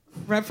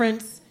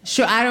reference?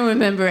 Sure, I don't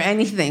remember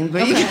anything,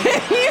 but you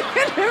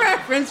can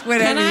reference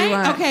whatever you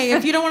want. Okay,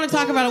 if you don't want to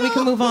talk about it, we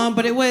can move on.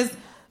 But it was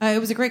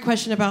a great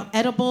question about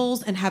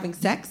edibles and having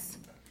sex,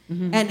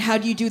 and how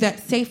do you do that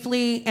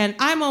safely? And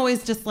I'm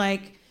always just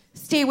like,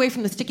 stay away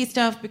from the sticky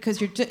stuff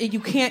because you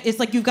can't. It's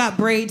like you've got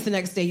braids the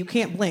next day. You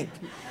can't blink.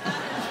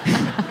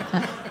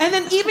 And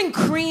then even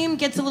cream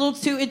gets a little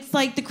too. It's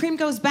like the cream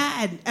goes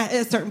bad at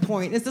a certain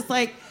point. It's just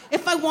like,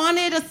 if I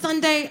wanted a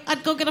sundae,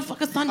 I'd go get a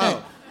fucking sundae.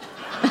 Oh.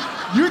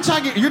 You're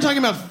talking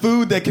about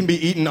food that can be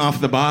eaten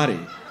off the body.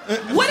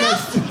 What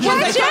else?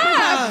 Catch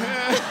up!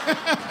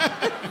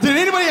 Did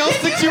anybody else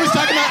think she was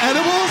talking about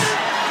edibles?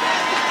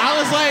 I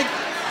was like,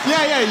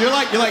 yeah. You're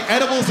like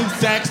edibles and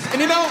sex,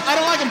 and I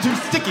don't like them too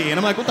sticky. And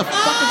I'm like, what the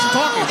fuck is she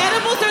talking about?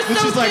 Edibles are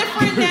so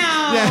different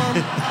now. Yeah.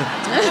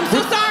 I'm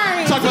so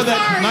sorry. Talk about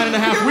that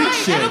 9.5 week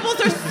shit.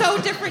 Edibles are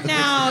so different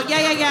now.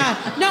 Yeah.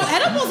 No,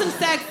 edibles and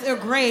sex are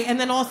great, and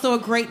then also a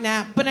great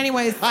nap. But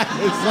anyways, it's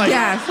like,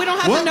 yes. We don't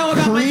have to know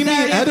about what creamy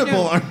Saturday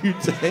edible afternoon. are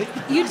you taking?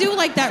 You do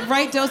like that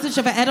right dosage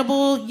of an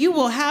edible, you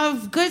will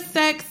have good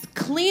sex,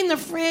 clean the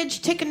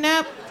fridge, take a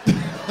nap.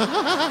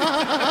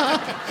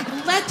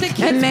 Let the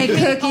kids And make all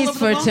cookies over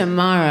for the wall.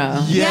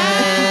 tomorrow.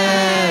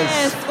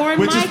 Yes. Or in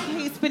my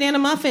case, banana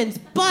muffins.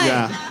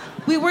 But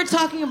we were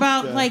talking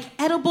about like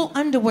edible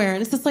underwear,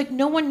 and it's just like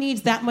no one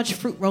needs that much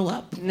fruit roll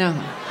up. No.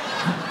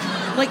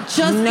 Like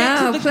just get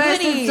to the plus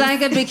goodies. it's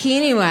like a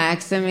bikini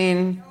wax. I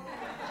mean,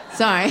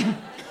 sorry.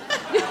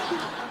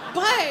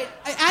 But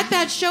at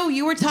that show,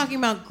 you were talking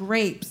about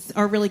grapes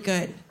are really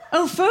good.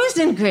 Oh,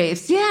 frozen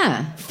grapes,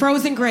 yeah.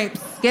 Frozen grapes.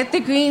 Get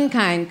the green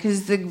kind,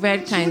 because the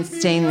red kind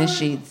stain the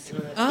sheets.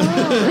 Oh.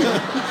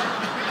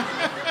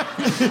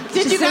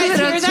 Did you guys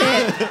hear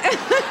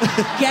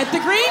that? Get the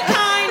green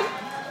kind.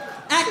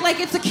 Act like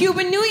it's a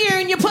Cuban New Year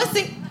in your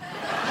pussy.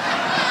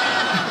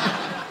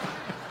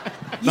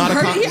 I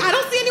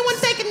don't see anyone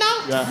taking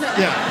notes.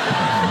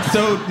 Yeah.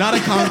 So not a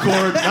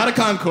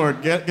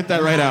Concord. Get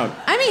that right out.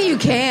 I mean, you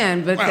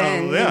can, but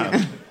then...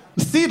 yeah.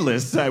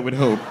 Seedless, I would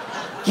hope.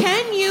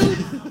 Can you...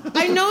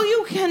 I know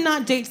you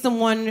cannot date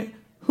someone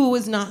who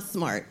is not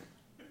smart.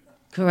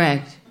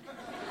 Correct.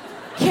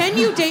 Can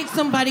you date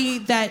somebody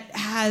that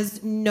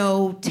has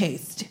no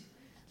taste?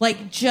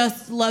 Like,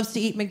 just loves to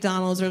eat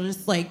McDonald's or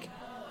just like...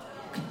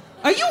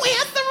 Are you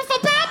answering for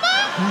Padma?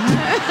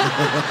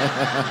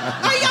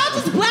 Are y'all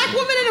just black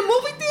women in a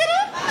movie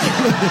theater?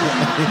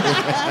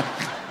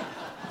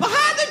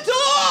 Behind the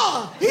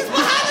door! He's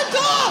behind the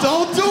door!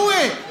 Don't do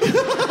it!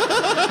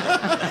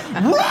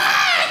 Run!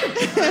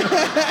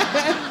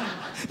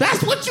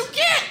 That's what you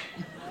get!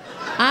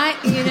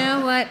 You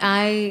know what?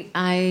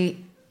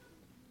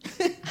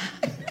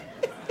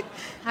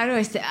 How do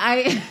I say?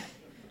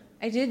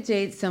 I did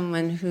date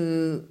someone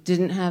who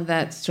didn't have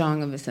that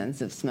strong of a sense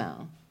of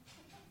smell.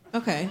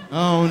 Okay.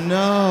 Oh,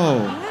 no.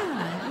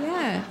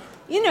 Yeah.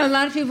 You know, a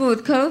lot of people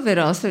with COVID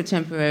also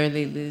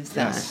temporarily lose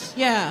that. Yes.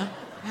 Yeah.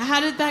 How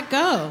did that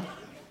go?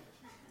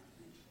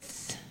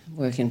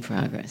 Work in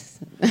progress.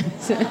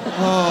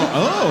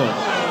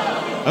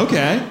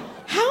 Okay.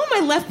 How am I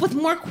left with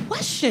more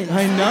questions?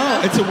 I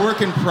know. It's a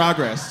work in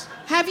progress.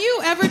 Have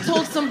you ever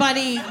told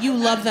somebody you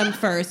love them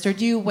first, or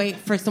do you wait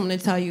for someone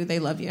to tell you they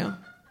love you?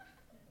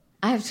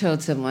 I've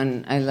told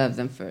someone I love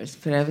them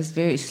first, but I was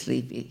very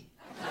sleepy.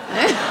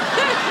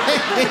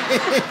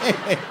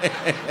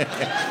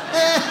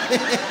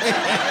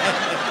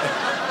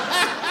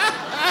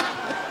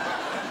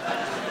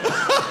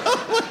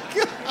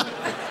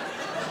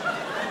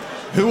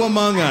 Who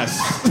among us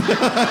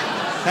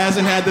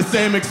hasn't had the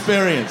same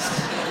experience?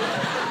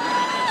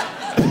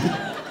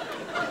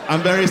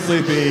 I'm very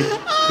sleepy.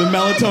 The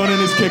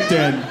melatonin is kicked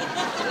in.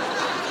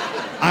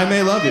 I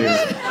may love you. You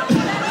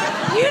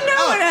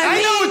know what I mean.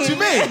 I know what you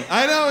mean.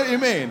 I know what you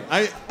mean.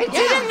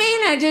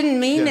 I didn't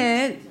mean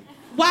it.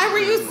 Why were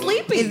you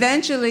sleepy?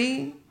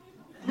 Eventually.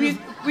 Were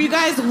you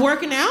guys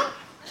working out?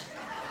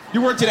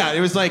 You worked it out.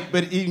 It was like,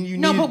 but you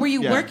No, need, but were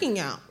you working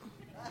out?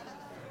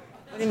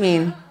 What do you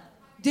mean?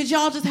 Did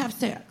y'all just have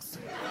sex?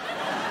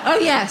 Oh,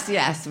 yes,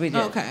 we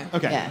did. Okay.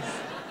 Yes.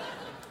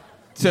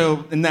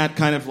 So, in that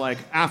kind of like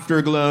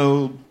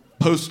afterglow,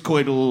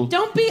 post-coital...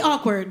 Don't be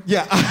awkward.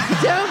 Yeah.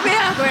 Don't be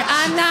awkward.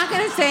 I'm not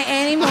going to say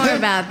any more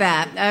about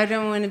that. I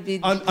don't want to be...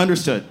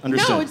 Understood.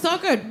 No, it's all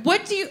good.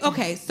 What do you...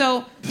 Okay,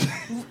 so...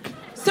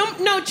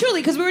 No,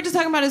 truly, because we were just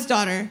talking about his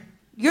daughter.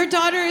 Your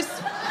daughter's...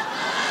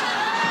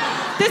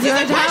 This is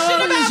a question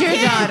how old about is your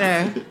kids.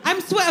 daughter?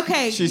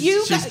 Okay, she's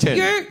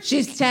 10.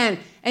 She's 10.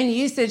 And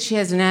you said she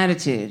has an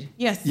attitude.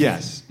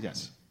 Yes.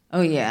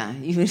 Oh, yeah.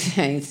 You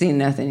ain't seen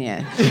nothing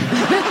yet.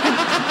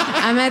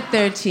 I'm at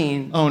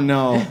 13. Oh,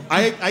 no.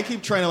 I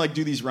keep trying to, like,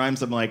 do these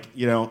rhymes. I'm like,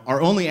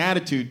 our only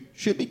attitude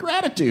should be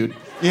gratitude.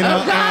 Oh,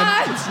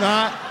 God. And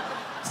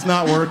it's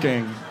not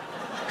working.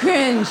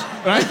 Cringe.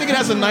 But I think it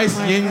has a nice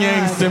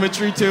yin-yang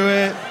symmetry to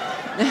it.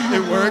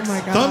 It works. Oh,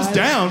 my God. Thumbs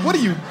down. What are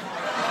you,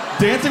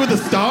 Dancing with the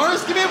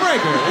Stars? Give me a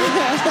breaker.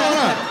 What's going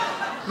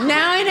on?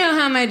 Now I know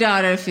how my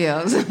daughter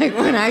feels, like,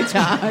 when I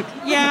talk.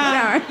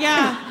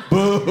 Yeah.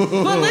 But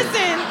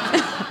listen,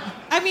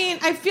 I mean,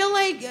 I feel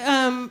like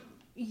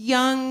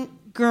young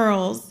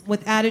girls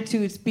with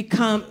attitudes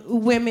become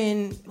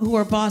women who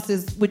are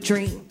bosses with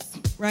dreams,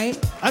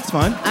 right? That's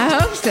fun. I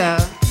hope so.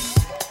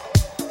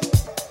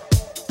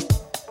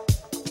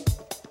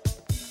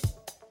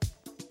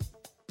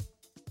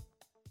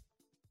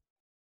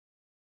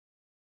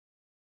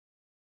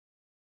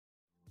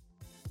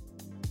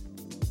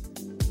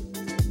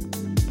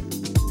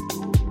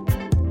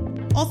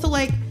 Also,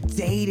 like,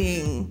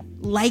 dating,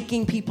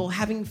 liking people,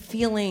 having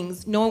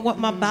feelings, knowing what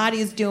my body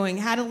is doing,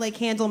 how to, like,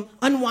 handle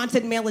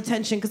unwanted male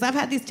attention. Because I've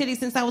had these titties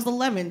since I was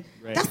 11.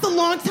 Right. That's a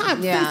long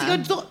time. Yeah.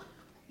 Since your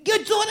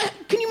daughter,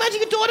 can you imagine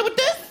your daughter with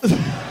this?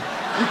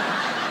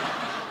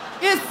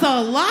 It's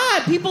a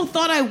lot. People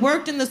thought I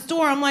worked in the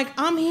store. I'm like,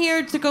 I'm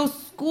here to go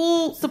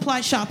school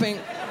supply shopping.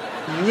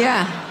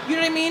 Yeah. You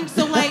know what I mean?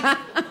 So, like...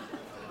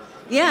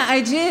 Yeah,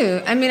 I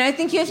do. I mean, I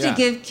think you have to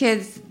give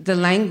kids the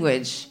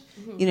language.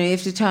 You know, you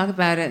have to talk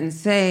about it and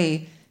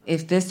say,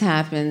 if this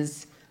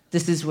happens,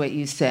 this is what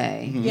you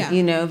say. Mm-hmm. Yeah.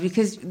 You know,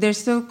 because they're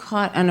so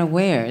caught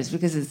unawares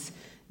because it's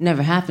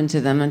never happened to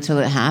them until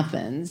it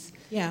happens.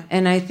 Yeah.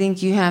 And I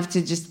think you have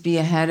to just be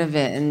ahead of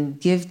it and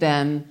give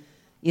them,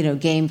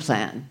 game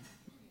plan.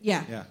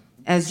 Yeah.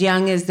 As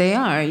young as they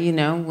are,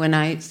 when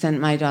I sent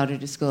my daughter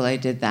to school, I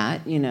did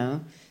that,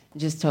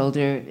 just told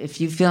her, if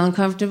you feel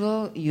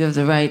uncomfortable, you have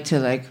the right to,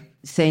 like,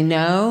 say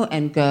no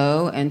and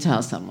go and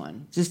tell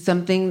someone. Just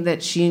something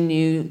that she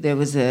knew there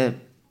was a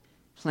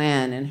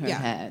plan in her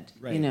head,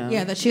 right.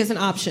 Yeah, that she has an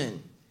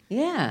option.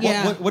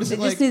 Yeah. What is it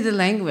they like? Just need the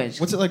language.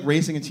 What's it like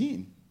raising a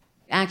teen?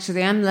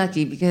 Actually, I'm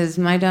lucky because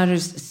my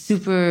daughter's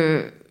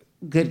super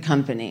good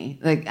company.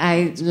 Like,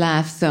 I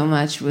laugh so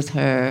much with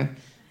her.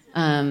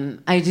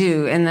 I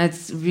do, and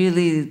that's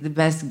really the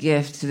best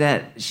gift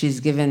that she's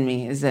given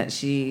me, is that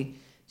she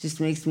just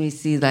makes me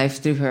see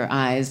life through her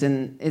eyes,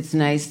 and it's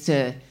nice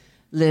to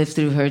lived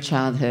through her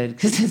childhood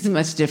because it's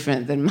much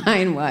different than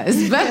mine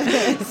was.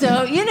 But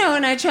so,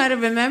 and I try to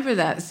remember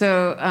that.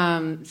 So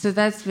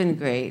that's been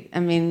great. I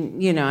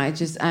mean,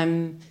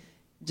 I'm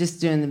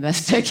just doing the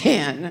best I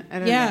can. I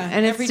don't know.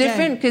 And it's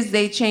different because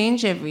they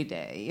change every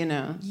day,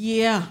 Yeah.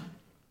 Yeah.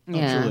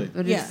 Absolutely.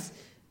 But it's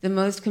the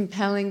most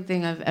compelling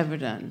thing I've ever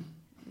done,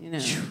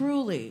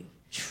 Truly.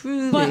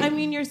 But I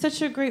mean, you're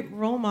such a great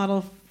role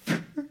model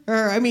for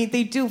her. I mean,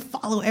 they do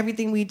follow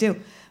everything we do.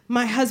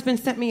 My husband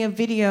sent me a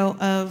video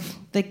of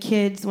the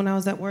kids when I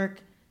was at work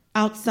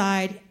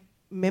outside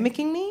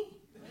mimicking me.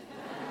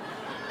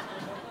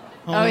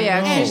 Oh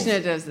yeah, Krishna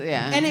does,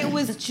 yeah. And it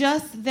was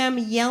just them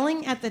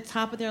yelling at the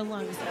top of their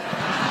lungs.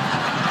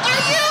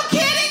 Are you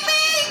kidding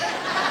me?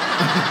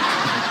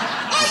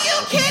 Are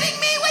you kidding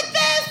me with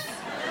this?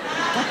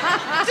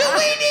 Do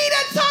we need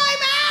a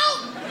timeout?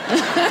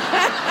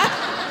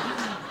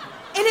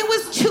 And it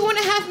was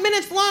 2.5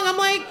 minutes long. I'm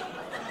like,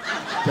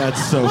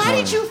 that's so why funny.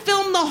 did you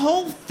film the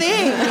whole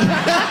thing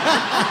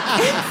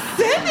and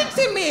send it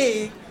to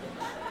me?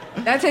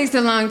 That takes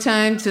a long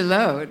time to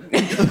load.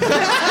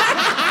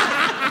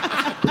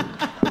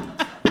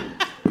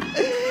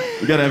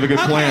 You gotta have a good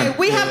plan. Okay,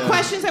 we have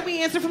questions that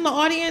we answer from the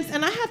audience,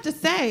 and I have to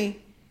say,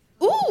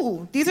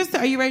 are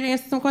you ready to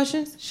answer some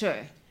questions?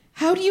 Sure.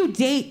 How do you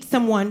date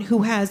someone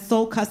who has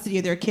sole custody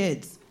of their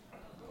kids?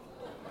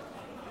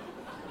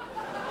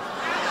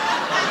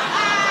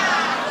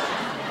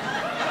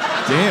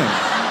 Damn.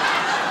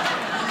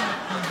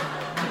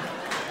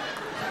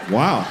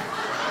 Wow.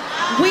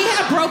 We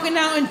have broken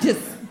out into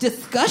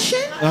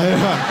discussion?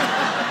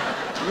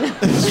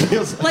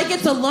 Like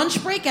it's a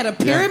lunch break at a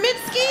pyramid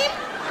scheme?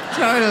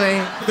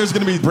 Totally. There's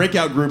gonna be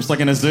breakout groups like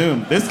in a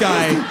Zoom. This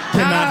guy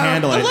cannot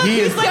handle it. Look,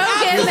 He is like,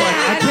 Don't get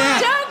mad.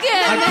 Don't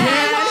get I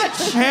mad.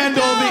 can't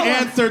handle the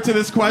answer to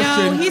this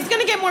question. No, he's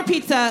gonna get more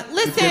pizza.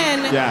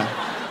 Listen. Yeah.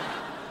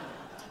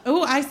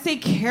 Oh, I say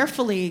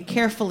carefully.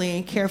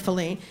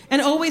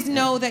 And always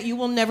know that you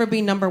will never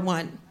be number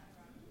one.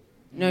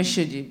 Nor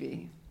should you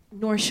be.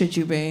 Nor should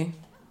you be.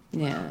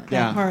 Yeah.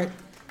 That part.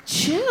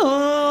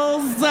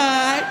 Chills.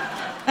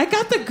 I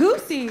got the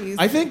goosies.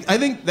 I think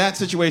that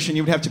situation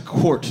you would have to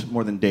court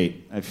more than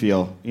date, I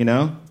feel,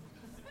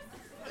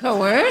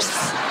 Coerce?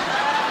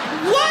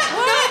 What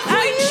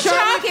are you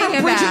talking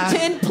about?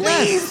 Bridgerton,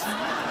 please.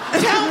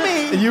 Tell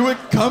me. You would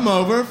come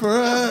over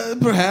for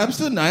perhaps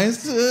a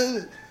nice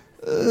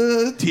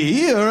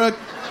tea or a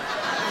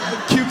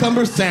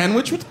cucumber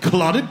sandwich with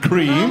clotted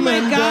cream. Oh my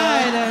and,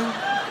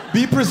 God.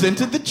 Be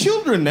presented the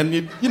children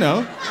and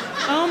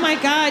Oh my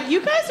God.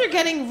 You guys are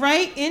getting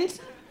right into...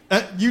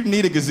 you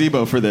need a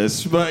gazebo for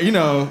this, but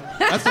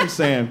that's what I'm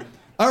saying.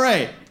 All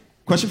right,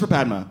 question for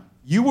Padma.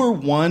 You were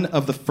one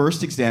of the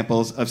first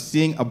examples of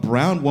seeing a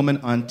brown woman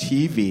on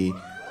TV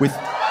with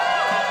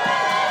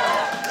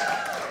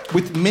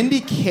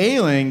Mindy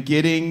Kaling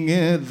getting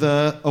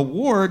the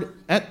award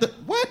at the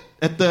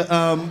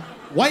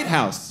White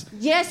House.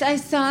 Yes, I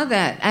saw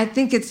that. I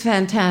think it's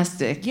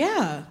fantastic.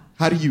 Yeah.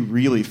 How do you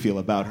really feel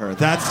about her?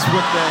 That's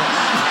what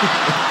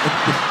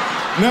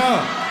No.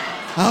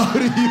 How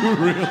do you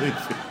really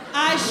feel?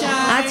 I shine.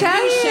 I'll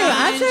tell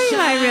you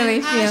how I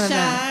really feel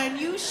about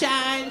it. You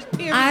shine,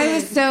 period. I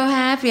was so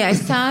happy. I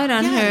saw it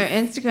on her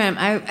Instagram.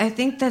 I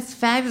think that's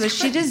fabulous.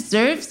 She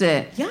deserves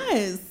it.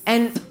 Yes.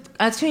 And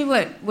I'll tell you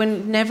what,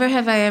 when Never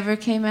Have I Ever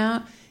came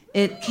out,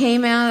 it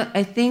came out,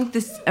 I think,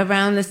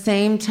 around the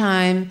same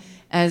time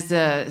as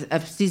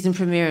a season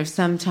premiere of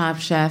Some Top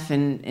Chef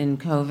in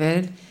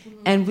COVID.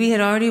 And we had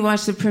already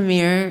watched the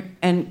premiere,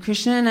 and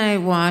Krishna and I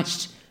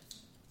watched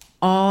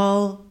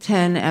all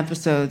 10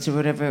 episodes or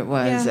whatever it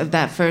was of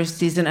that first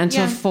season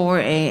until 4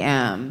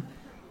 a.m.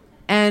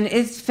 And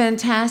it's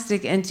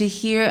fantastic. And to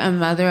hear a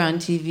mother on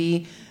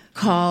TV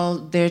call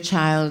their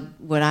child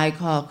what I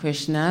call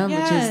Krishna,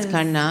 which is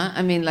Karna,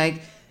 I mean,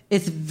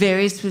 it's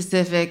very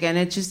specific and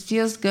it just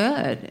feels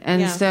good.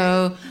 And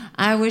so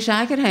I wish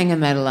I could hang a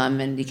medal on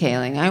Mindy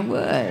Kaling. I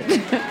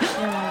would.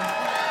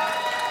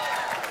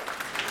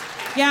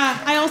 Yeah,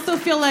 I also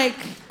feel like,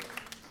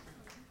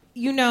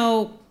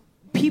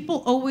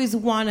 people always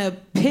want to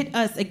pit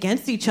us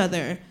against each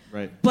other.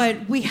 Right.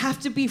 But we have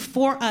to be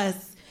for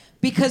us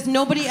because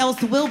nobody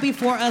else will be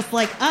for us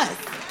like us.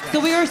 So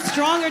we are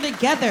stronger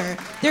together.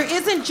 There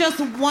isn't just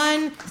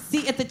one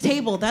seat at the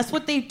table. That's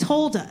what they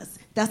told us.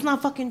 That's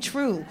not fucking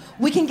true.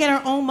 We can get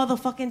our own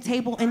motherfucking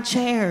table and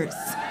chairs.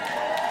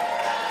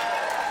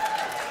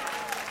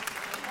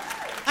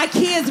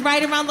 IKEA's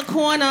right around the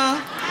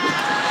corner.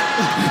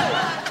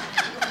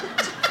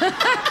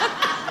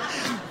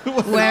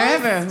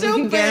 Wherever. We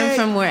can get them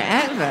from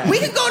wherever. We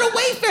can go to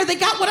Wayfair. They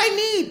got what I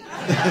need.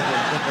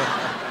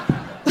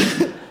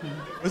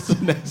 What's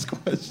the next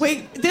question?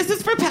 Wait, this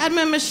is for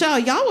Padma and Michelle.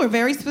 Y'all were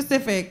very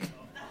specific.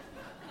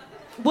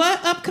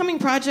 What upcoming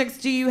projects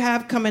do you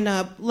have coming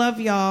up? Love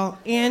y'all.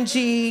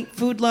 Angie,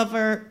 food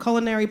lover,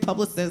 culinary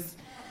publicist.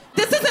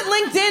 This isn't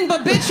LinkedIn,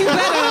 but bitch, you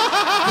better.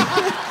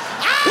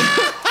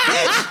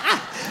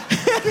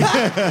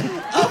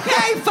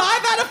 Okay,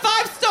 5 out of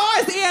 5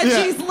 stars,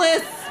 Angie's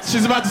list.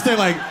 She's about to say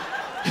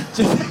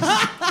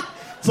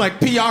It's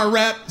like PR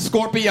rep,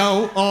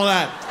 Scorpio, all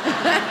that.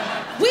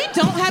 We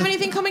don't have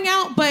anything coming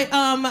out, but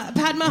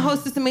Padma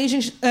hosts this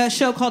amazing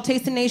show called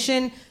Taste the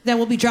Nation that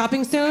will be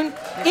dropping soon.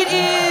 It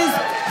is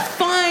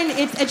fun,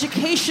 it's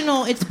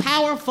educational, it's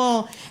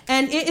powerful,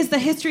 and it is the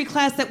history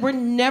class that we're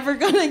never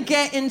gonna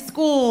get in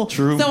school.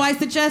 True. So I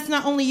suggest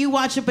not only you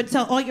watch it, but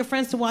tell all your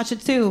friends to watch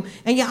it too,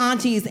 and your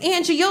aunties.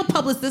 Angie, your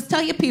publicist,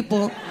 tell your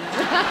people.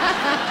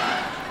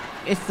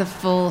 It's the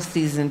full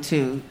season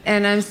 2,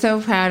 and I'm so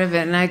proud of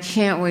it, and I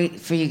can't wait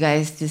for you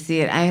guys to see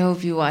it. I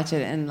hope you watch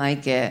it and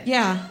like it.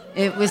 Yeah.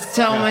 It was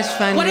so much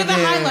fun What to are the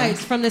do.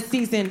 highlights from this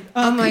season?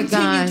 Oh my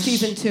continued gosh.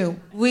 season 2.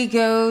 We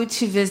go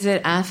to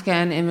visit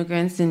Afghan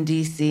immigrants in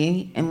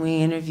D.C., and we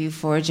interview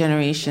 4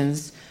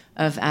 generations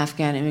of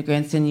Afghan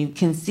immigrants, and you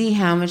can see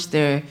how much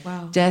their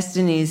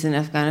destinies in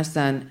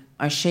Afghanistan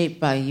are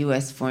shaped by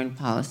U.S. foreign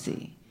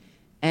policy.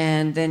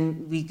 And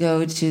then we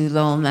go to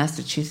Lowell,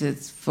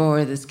 Massachusetts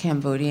for this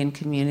Cambodian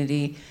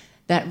community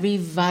that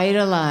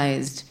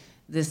revitalized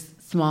this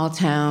small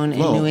town in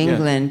New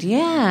England.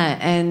 Yeah,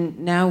 and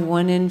now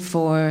 1 in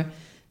 4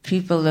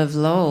 people of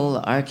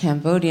Lowell are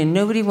Cambodian.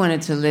 Nobody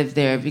wanted to live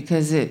there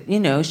because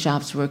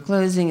shops were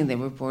closing and they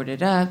were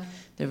boarded up.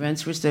 The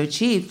rents were so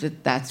cheap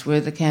that that's where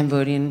the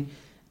Cambodian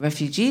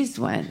refugees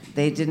went.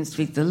 They didn't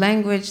speak the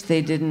language.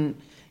 They didn't,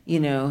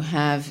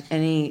 have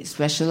any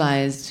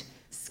specialized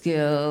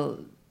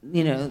skill,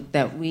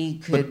 that we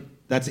could. But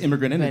that's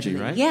immigrant energy,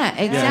 right? Yeah,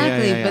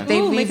 exactly. Yeah. But they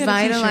Ooh, make that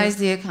a revitalized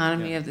t-shirt. the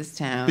economy of this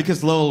town.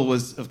 Because Lowell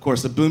was, of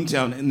course, a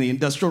boomtown in the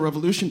Industrial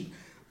Revolution.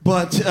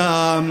 But,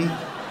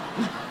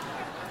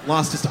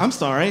 lost his... I'm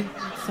sorry.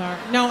 Sorry.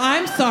 No,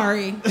 I'm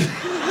sorry.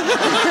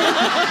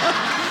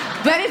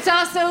 But it's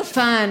also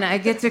fun. I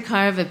get to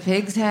carve a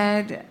pig's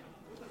head.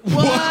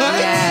 What?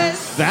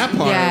 Yes. That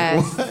part?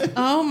 Yes. What?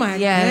 Oh, my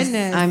Yes.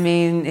 goodness. I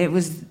mean, it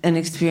was an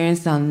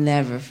experience I'll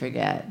never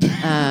forget.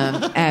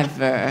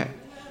 Ever.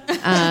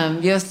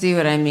 You'll see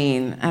what I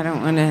mean. I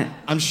don't want to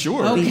I'm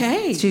sure.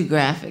 Okay. be too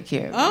graphic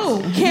here.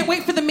 Oh, can't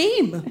wait for the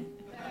meme.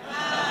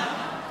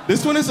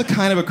 This one is a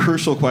kind of a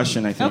crucial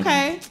question, I think.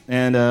 Okay.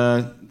 And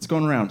it's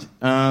going around.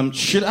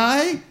 Should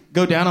I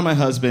go down on my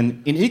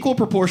husband in equal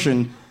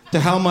proportion to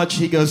how much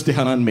he goes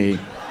down on me?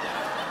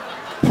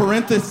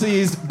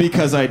 Parentheses,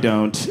 because I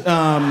don't.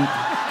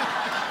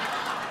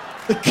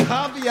 The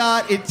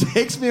caveat, it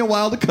takes me a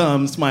while to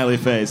come, smiley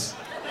face.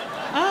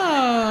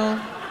 Oh.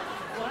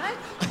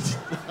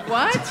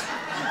 What?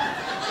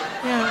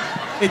 Yeah.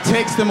 It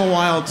takes them a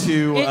while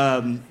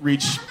to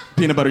reach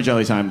peanut butter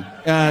jelly time.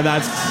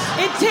 The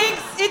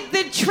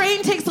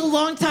train takes a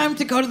long time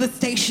to go to the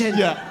station.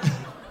 Yeah.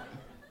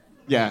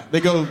 Yeah,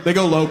 they go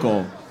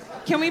local.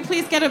 Can we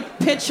please get a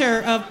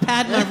picture of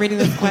Padma reading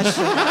this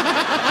question?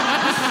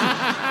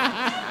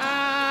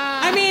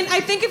 I mean, I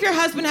think if your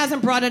husband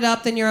hasn't brought it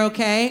up, then you're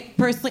okay.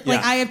 Personally,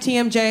 like I have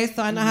TMJ,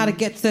 so I know how to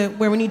get to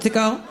where we need to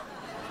go.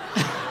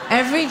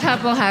 Every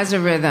couple has a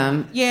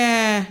rhythm.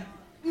 Yeah.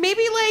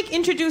 Maybe,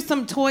 introduce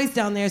some toys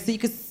down there so you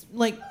could,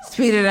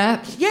 Speed it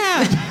up.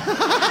 Yeah.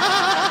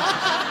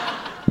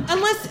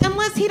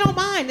 Unless he don't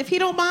mind. If he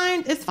don't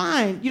mind, it's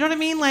fine. You know what I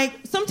mean?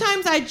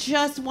 Sometimes I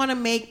just want to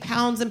make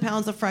pounds and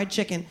pounds of fried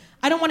chicken.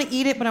 I don't want to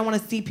eat it, but I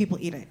want to see people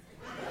eat it.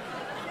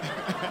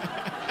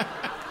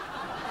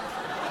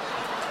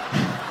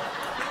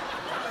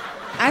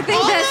 I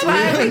think that's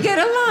why we get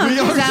along,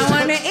 because I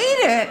want to eat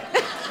it.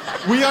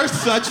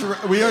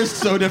 We are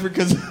so different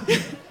because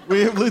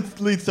we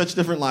lead such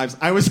different lives.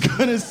 I was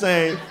gonna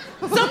say,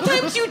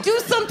 Sometimes you do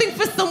something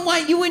for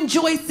someone, you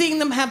enjoy seeing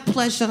them have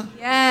pleasure.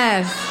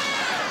 Yes.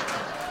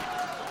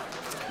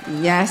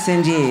 Yes,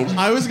 indeed.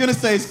 I was gonna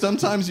say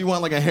sometimes you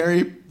want a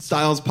Harry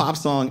Styles pop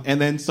song, and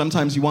then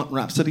sometimes you want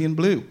Rhapsody in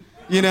Blue.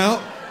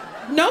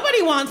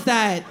 Nobody wants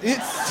that.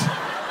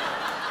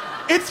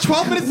 It's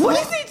 12 minutes. What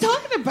is he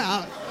talking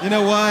about? You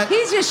know what?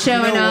 He's just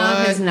showing off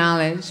what? his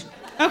knowledge.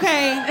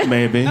 Okay.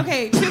 Maybe.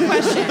 Okay, 2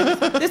 questions.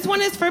 This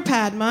one is for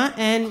Padma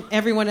and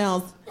everyone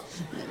else.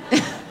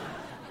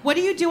 What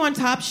do you do on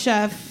Top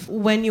Chef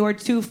when you are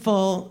too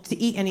full to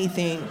eat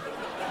anything?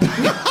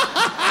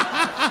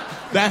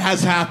 That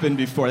has happened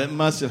before. That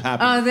must have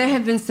happened. Oh, there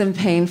have been some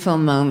painful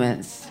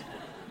moments.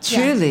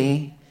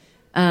 Truly.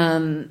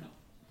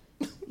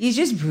 You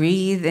just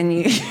breathe and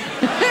you...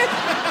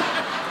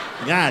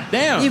 God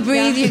damn. You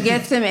breathe, you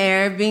get some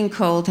air. Being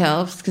cold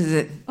helps because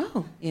it,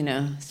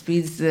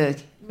 speeds the...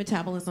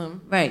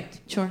 Metabolism. Right.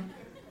 Sure.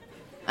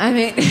 I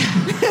mean,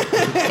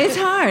 it's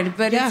hard,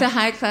 but it's a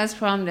high-class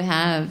problem to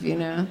have,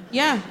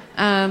 Yeah.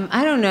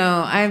 I don't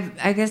know.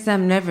 I guess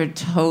I'm never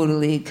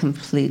totally,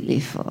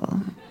 completely full.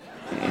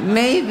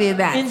 Maybe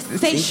that's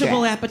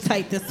Insatiable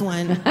appetite, this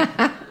one.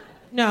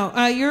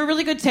 No, you're a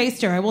really good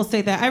taster, I will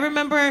say that. I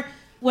remember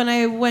when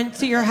I went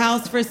to your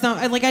house for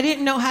I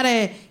didn't know how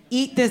to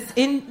eat this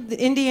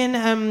Indian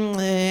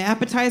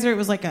appetizer. It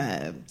was like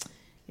a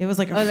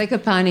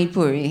pani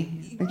puri.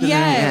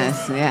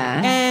 Yes.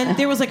 Yeah. And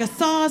there was a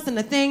sauce and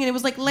a thing, and it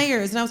was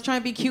layers. And I was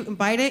trying to be cute and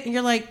bite it, and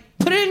you're like,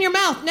 put it in your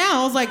mouth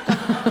now. I was like,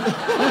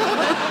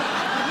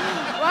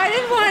 I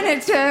didn't want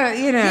it to,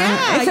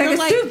 it's like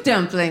a soup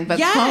dumpling, but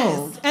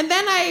cold. And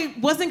then I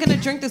wasn't going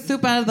to drink the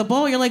soup out of the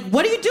bowl. You're like,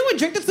 what are you doing?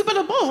 Drink the soup out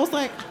of the bowl. I was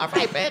like, all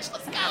right, bitch,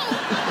 let's go.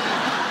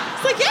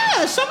 It's like,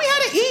 yeah, show me how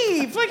to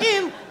eat.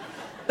 Fucking,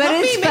 but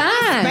it's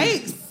fun.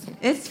 Space.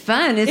 It's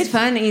fun. It's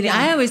fun eating. Yeah.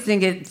 I always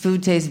think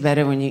food tastes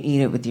better when you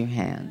eat it with your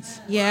hands.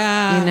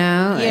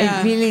 Yeah.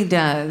 It really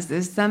does.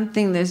 There's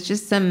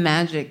just some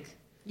magic.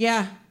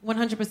 Yeah,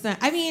 100%.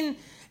 I mean,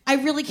 I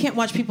really can't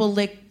watch people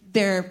lick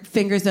their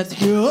fingers. That's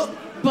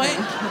but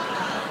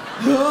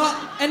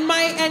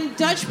and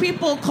Dutch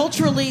people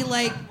culturally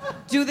like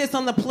do this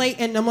on the plate,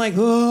 and I'm like,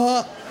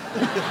 and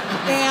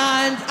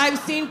I've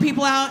seen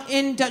people out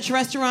in Dutch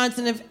restaurants,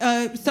 and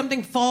if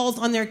something falls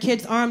on their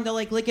kid's arm, they'll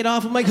like lick it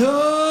off. I'm like,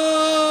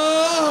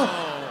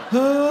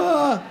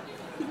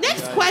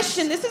 Next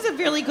question. This is a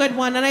really good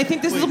one, and I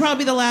think this is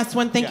probably the last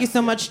one. Thank you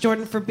so much,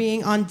 Jordan, for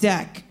being on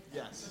deck.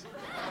 Yes.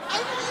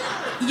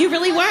 You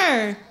really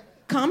were.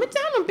 Calm it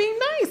down. I'm being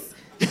nice.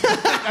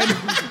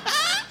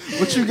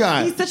 What you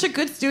got? He's such a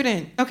good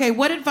student. Okay,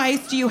 what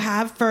advice do you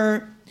have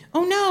for...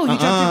 Oh, no, you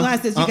dropped your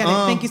glasses. You got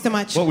it. Thank you so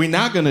much. What we're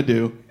not going to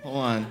do... Hold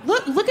on.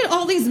 Look at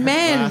all these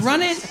men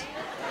running...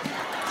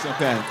 It's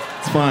okay.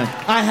 It's fine.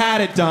 I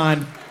had it,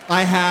 Don.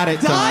 I had it,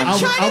 Don. I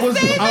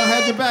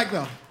had your back,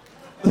 though.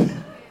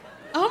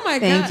 Oh, my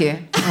God. Thank you.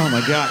 Oh,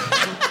 my God.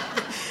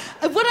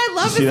 What I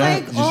love is,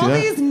 like, all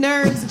these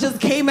nerds just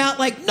came out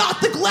like, not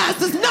the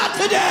glasses, not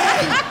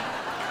today!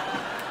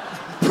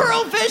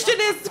 Pearl Vision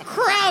is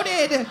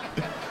crowded.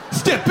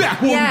 Step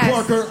back, Warden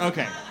Parker.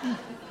 Okay.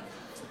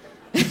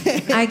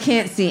 I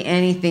can't see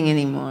anything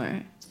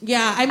anymore.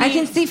 Yeah, I mean... I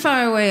can see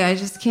far away. I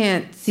just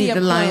can't see the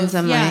lines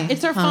on my... Yeah,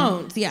 it's our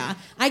phones, yeah.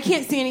 I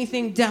can't see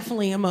anything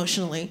definitely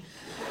emotionally.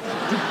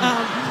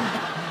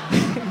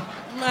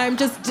 I'm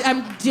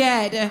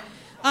dead.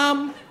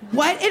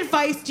 What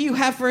advice do you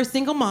have for a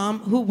single mom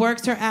who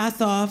works her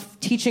ass off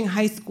teaching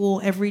high school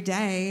every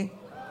day?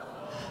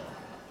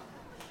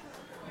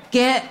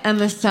 Get a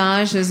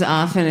massage as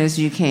often as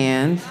you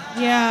can.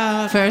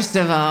 Yeah. First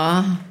of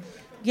all.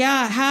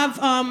 Yeah, have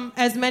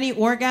as many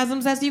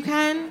orgasms as you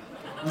can.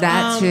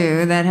 That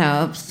too, that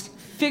helps.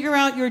 Figure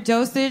out your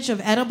dosage of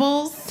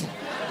edibles.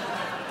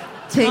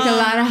 Take a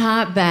lot of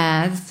hot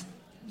baths.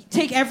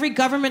 Take every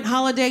government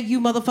holiday you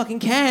motherfucking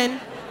can.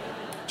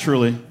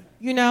 Truly.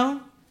 You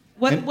know?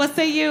 What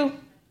say you?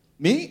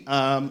 Me?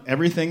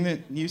 Everything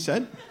that you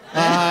said.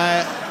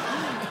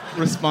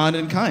 Respond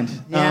in kind.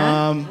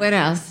 Yeah. What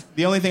else?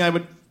 The only thing I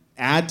would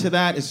add to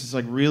that is just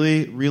like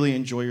really, really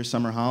enjoy your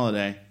summer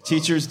holiday.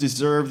 Teachers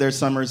deserve their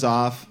summers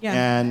off,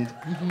 and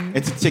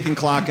it's a ticking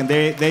clock, and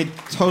they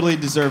totally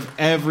deserve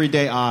every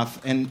day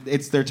off, and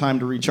it's their time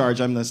to recharge.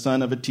 I'm the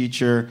son of a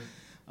teacher.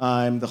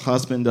 I'm the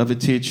husband of a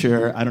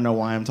teacher. I don't know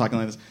why I'm talking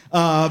like this,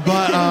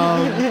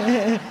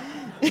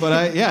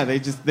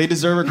 they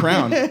deserve a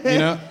crown. You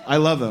know, I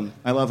love them.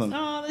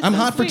 Oh, I'm so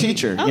hot sweet. for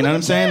teacher. Oh, You know what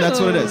I'm saying? That's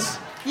what it is.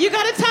 You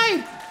got a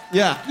type.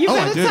 Yeah. You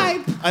got I a do.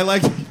 type. I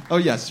like. Oh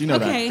yes, you know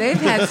Okay. that.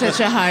 They've had such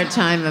a hard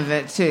time of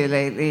it too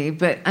lately.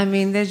 But I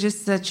mean, they're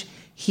just such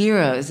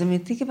heroes. I mean,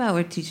 think about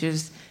what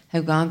teachers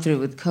have gone through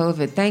with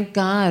COVID. Thank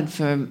God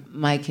for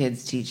my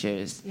kids'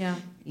 teachers. Yeah.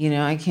 You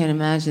know, I can't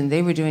imagine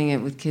they were doing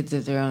it with kids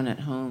of their own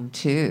at home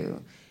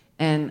too.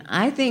 And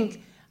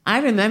I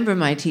remember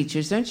my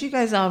teachers. Don't you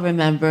guys all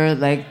remember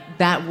like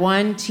that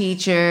one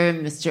teacher,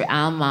 Mr.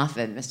 Al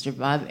Moffat, Mr.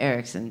 Bob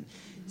Erickson,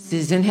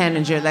 Susan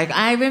Henninger? Like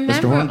I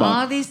remember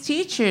all these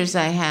teachers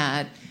I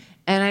had,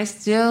 and I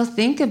still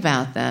think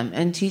about them.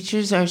 And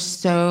teachers are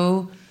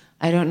so,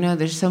 I don't know,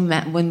 they're so,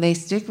 when they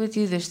stick with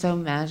you, they're so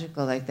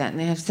magical like that. And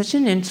they have such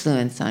an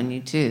influence on you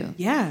too.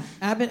 Yeah,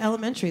 Abbott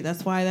Elementary.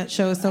 That's why that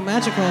show is so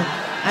magical.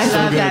 I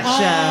love that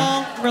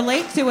show. All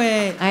relate to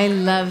it. I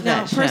love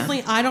that show.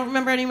 Personally, I don't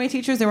remember any of my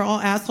teachers. They were all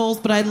assholes,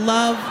 but I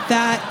love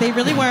that they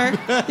really were.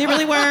 They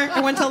really were.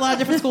 I went to a lot of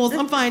different schools.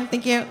 I'm fine,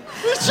 thank you.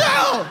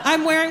 Michelle!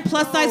 I'm wearing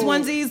plus-size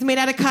onesies made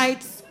out of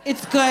kites.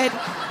 It's good.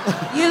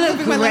 You look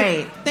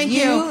great. Thank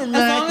you. As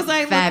long as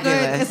I look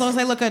good. As long as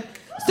I look good.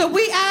 So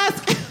we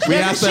ask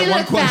that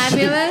one question.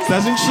 Fabulous?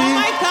 Doesn't she? Oh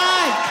my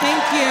God,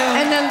 thank you.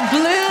 And the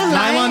blue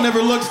light Nylon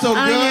never looked so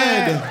on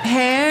good. your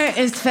hair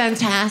is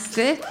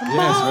fantastic.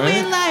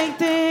 Moment like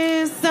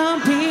this,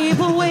 some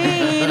people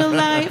wait a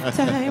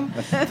lifetime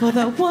for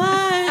the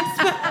one.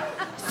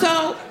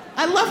 So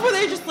I love where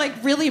they just like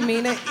really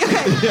mean it.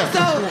 Okay. Yeah.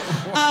 So,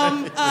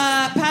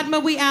 Padma,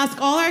 we ask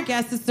all our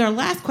guests. This is our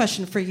last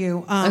question for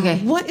you. Okay.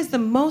 What is the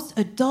most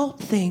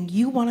adult thing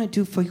you want to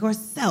do for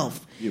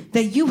yourself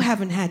that you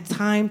haven't had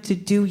time to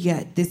do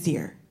yet this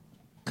year?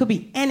 Could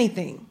be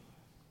anything.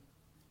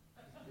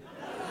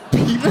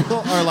 People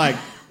are like,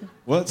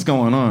 what's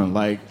going on?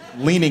 Like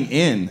leaning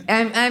in.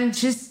 I'm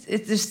just,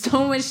 there's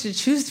so much to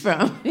choose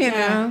from, you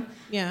know?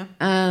 Yeah.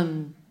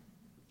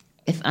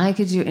 If I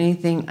could do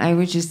anything, I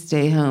would just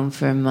stay home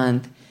for a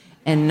month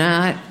and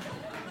not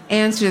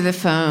answer the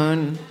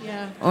phone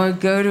or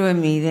go to a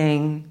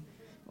meeting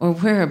or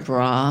wear a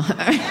bra. You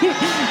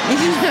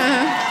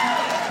know?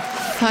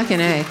 Fucking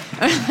A.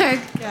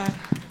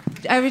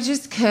 would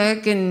just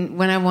cook, and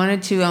when I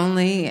wanted to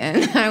only,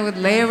 and I would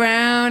lay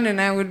around and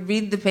I would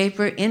read the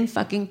paper in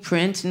fucking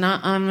print,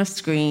 not on a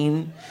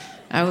screen.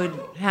 I would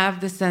have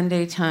the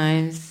Sunday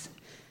Times.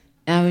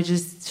 I would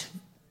just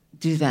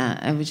do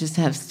that. I would just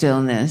have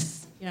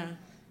stillness. Yeah.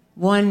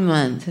 1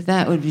 month.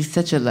 That would be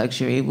such a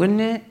luxury,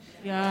 wouldn't it?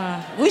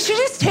 Yeah. We should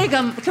just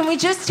can we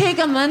just take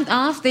a month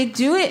off? They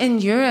do it in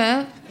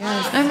Europe.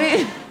 Yes. I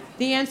mean,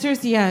 the answer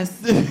is yes.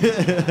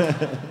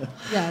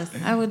 Yes.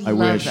 I would I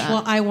love wish. that.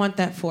 Well, I want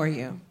that for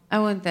you. I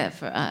want that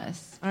for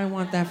us. I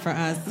want that for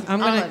us.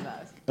 All of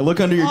us. Look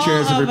under your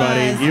chairs, All of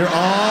everybody. us. You're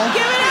all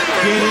Give it up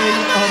for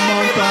getting a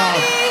month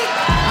off.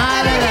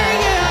 All of us.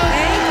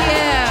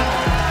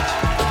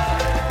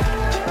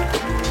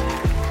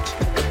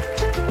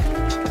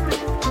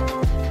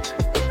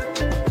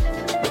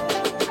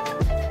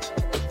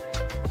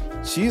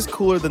 She's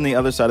cooler than the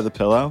other side of the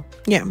pillow.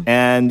 Yeah.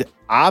 And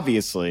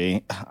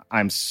obviously,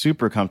 I'm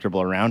super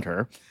comfortable around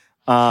her.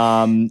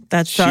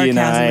 That's she and sarcasm,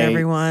 I-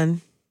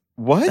 everyone.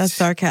 What? That's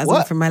sarcasm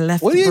What? for my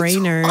left What are you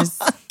brainers.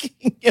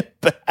 talking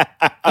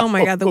about? Oh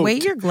my God, the way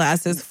your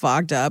glasses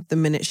fogged up the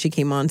minute she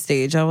came on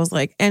stage, I was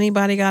like,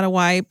 anybody got a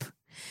wipe?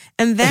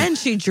 And then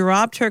she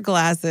dropped her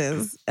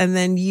glasses, and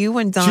then you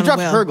and Donna She dropped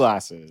Will. her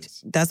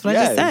glasses. That's what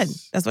I just said.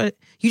 Yes. That's what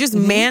you just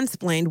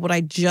mansplained what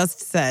I just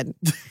said.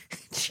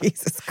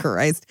 Jesus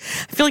Christ.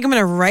 I feel like I'm in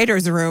a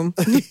writer's room.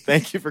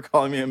 Thank you for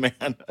calling me a man.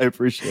 I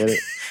appreciate it.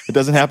 It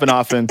doesn't happen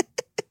often.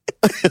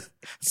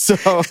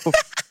 So,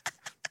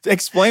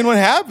 explain what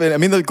happened. I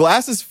mean, the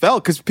glasses fell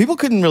because people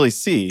couldn't really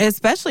see.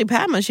 Especially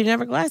Padma. She didn't have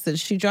her glasses.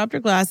 She dropped her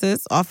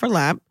glasses off her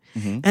lap.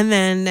 And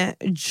then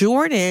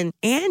Jordan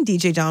and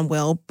DJ Don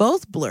Will,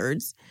 both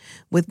blurs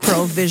with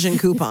Pearl Vision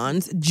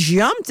coupons,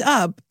 jumped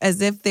up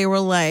as if they were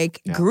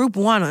like Group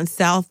 1 on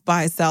South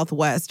by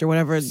Southwest or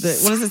whatever. What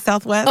is it,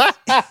 Southwest?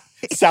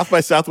 South by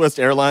Southwest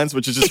Airlines,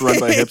 which is just run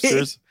by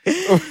hipsters.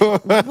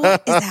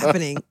 What is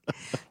happening?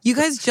 You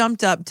guys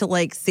jumped up to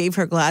like save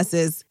her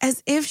glasses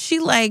as if she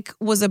like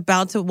was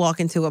about to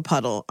walk into a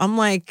puddle. I'm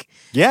like,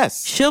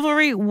 Yes.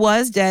 chivalry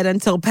was dead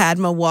until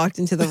Padma walked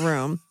into the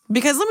room.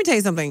 Because let me tell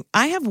you something.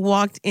 I have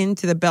walked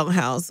into the Belt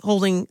House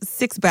holding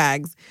 6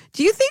 bags.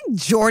 Do you think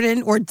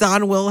Jordan or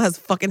Don Will has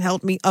fucking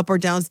helped me up or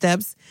down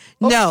steps?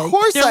 No. Of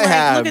course They're I like,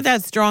 have. Look at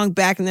that strong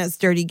back and that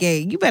sturdy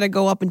gait. You better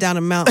go up and down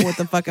a mountain with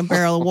a fucking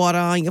barrel of water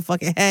on your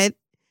fucking head.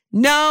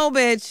 No,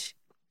 bitch.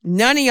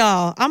 None of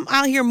y'all. I'm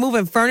out here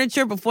moving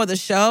furniture before the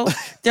show.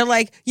 They're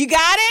like, you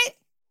got it?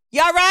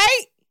 Y'all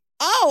right?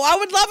 Oh, I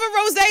would love a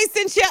rosé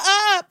since you're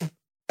up.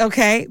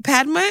 Okay,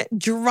 Padma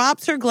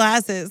drops her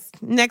glasses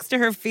next to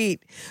her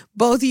feet.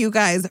 Both of you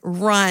guys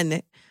run.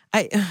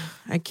 I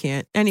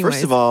can't. Anyways.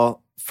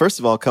 First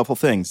of all, a couple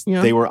things.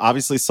 Yeah. They were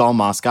obviously Saul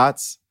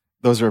mascots.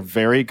 Those are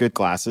very good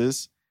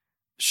glasses.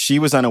 She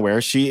was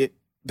unaware.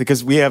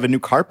 Because we have a new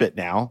carpet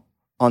now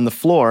on the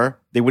floor,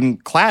 they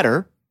wouldn't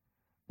clatter,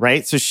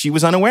 right? So she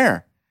was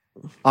unaware.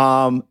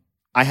 I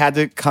had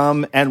to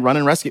come and run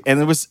and rescue,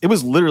 and it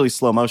was literally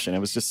slow motion. It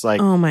was just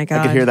like, Oh my God.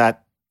 I could hear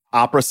that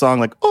opera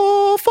song, like,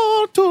 oh,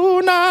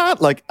 Fortuna.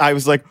 Like, I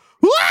was like,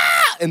 wah!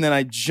 And then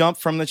I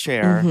jumped from the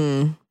chair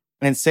Mhm.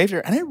 and saved her.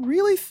 And I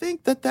really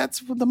think that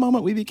that's the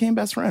moment we became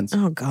best friends.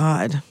 Oh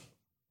God.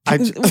 I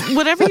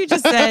Whatever you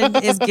just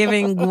said is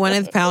giving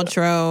Gwyneth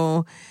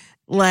Paltrow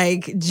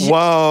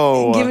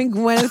Whoa. giving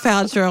Gwyneth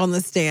Paltrow on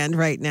the stand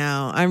right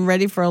now. I'm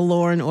ready for a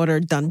Law and Order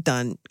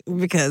dun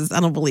because I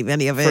don't believe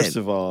any of it. First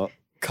of all,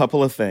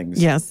 couple of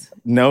things. Yes.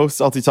 No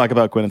salty talk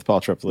about Gwyneth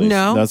Paltrow, please.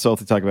 No? No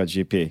salty talk about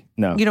GP.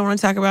 No. You don't want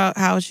to talk about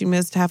how she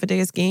missed half a day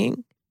of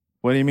skiing?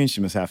 What do you mean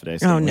she missed half a day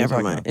skiing? Oh, What are you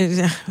never talking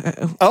mind.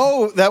 about?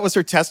 Oh, that was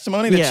her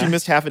testimony that Yeah. she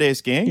missed half a day of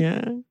skiing?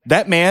 Yeah.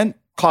 That man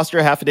cost her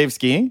a half a day of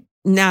skiing?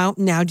 Now,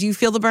 do you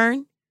feel the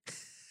burn?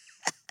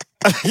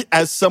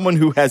 As someone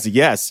who has,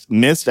 yes,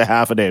 missed a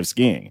half a day of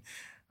skiing,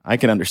 I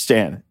can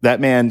understand. That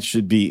man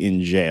should be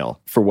in jail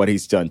for what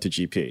he's done to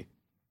GP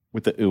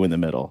with the ooh in the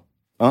middle.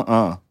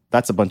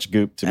 That's a bunch of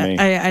goop to me.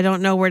 I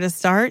don't know where to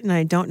start and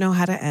I don't know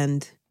how to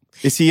end.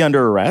 Is he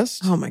under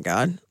arrest? Oh my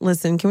God.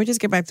 Listen, can we just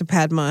get back to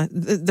Padma,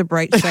 the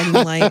bright shining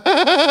light?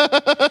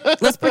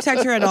 Let's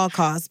protect her at all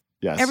costs.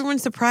 Yes.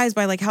 Everyone's surprised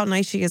by like how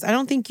nice she is.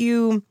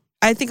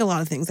 I think a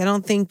lot of things. I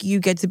don't think you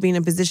get to be in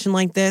a position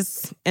like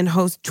this and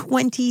host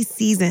 20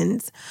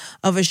 seasons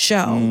of a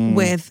show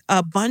with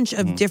a bunch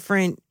of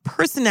different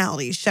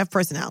personalities, chef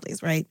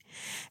personalities, right?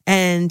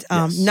 And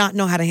not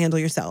know how to handle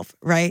yourself,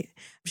 right?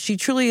 She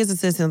truly is a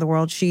citizen of the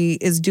world. She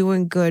is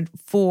doing good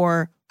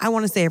for, I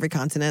want to say every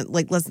continent.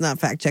 Like, let's not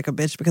fact check a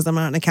bitch because I'm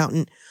not an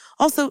accountant.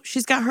 Also,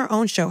 she's got her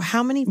own show.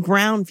 How many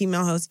brown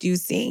female hosts do you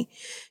see?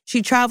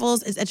 She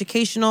travels, is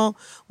educational.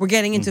 We're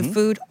getting into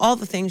food, all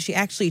the things. She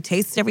actually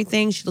tastes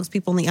everything. She looks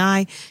people in the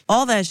eye,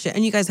 all that shit.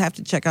 And you guys have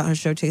to check out her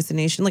show, Taste the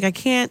Nation. Like, I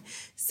can't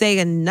say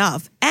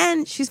enough.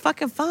 And she's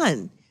fucking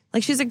fun.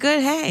 Like, she's a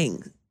good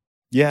hang.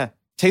 Yeah.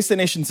 Taste the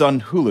Nation's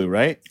on Hulu,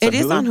 right? It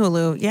is on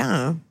Hulu,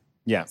 yeah.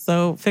 Yeah.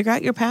 So figure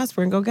out your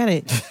password and go get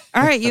it.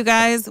 All right, you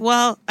guys.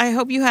 Well, I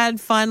hope you had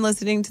fun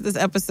listening to this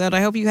episode.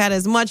 I hope you had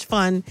as much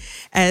fun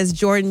as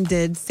Jordan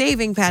did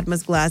saving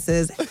Padma's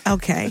glasses.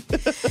 Okay.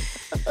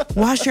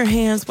 Wash your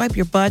hands, wipe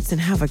your butts,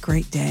 and have a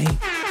great day.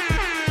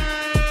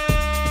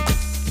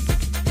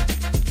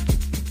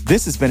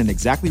 This has been an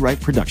Exactly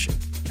Right production.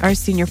 Our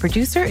senior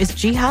producer is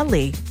Jiha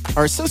Lee.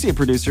 Our associate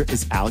producer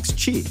is Alex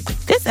Chi.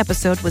 This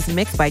episode was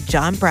mixed by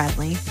John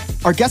Bradley.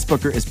 Our guest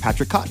booker is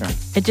Patrick Kottner.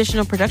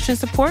 Additional production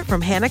support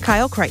from Hannah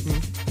Kyle Crichton.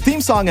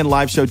 Theme song and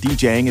live show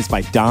DJing is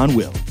by Don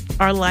Will.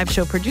 Our live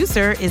show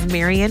producer is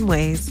Marianne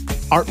Ways.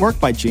 Artwork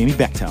by Jamie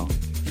Bechtel.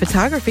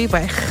 Photography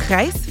by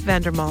Gijs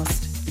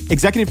Vandermost.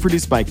 Executive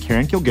produced by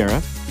Karen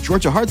Kilgara,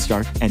 Georgia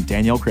Hardstark, and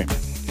Danielle Kramer.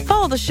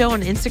 Follow the show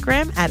on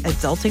Instagram at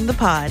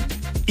AdultingThePod.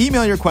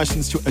 Email your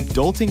questions to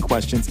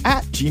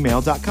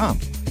adultingquestions@gmail.com.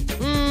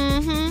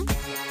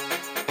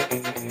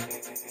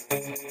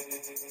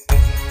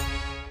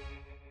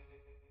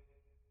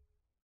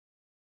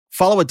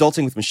 Follow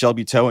Adulting with Michelle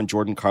Buteau and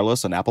Jordan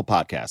Carlos on Apple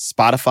Podcasts,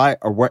 Spotify,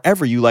 or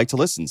wherever you like to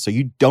listen so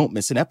you don't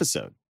miss an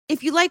episode.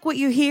 If you like what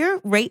you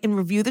hear, rate and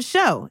review the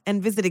show,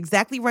 and visit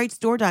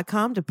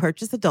ExactlyRightStore.com to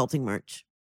purchase adulting merch.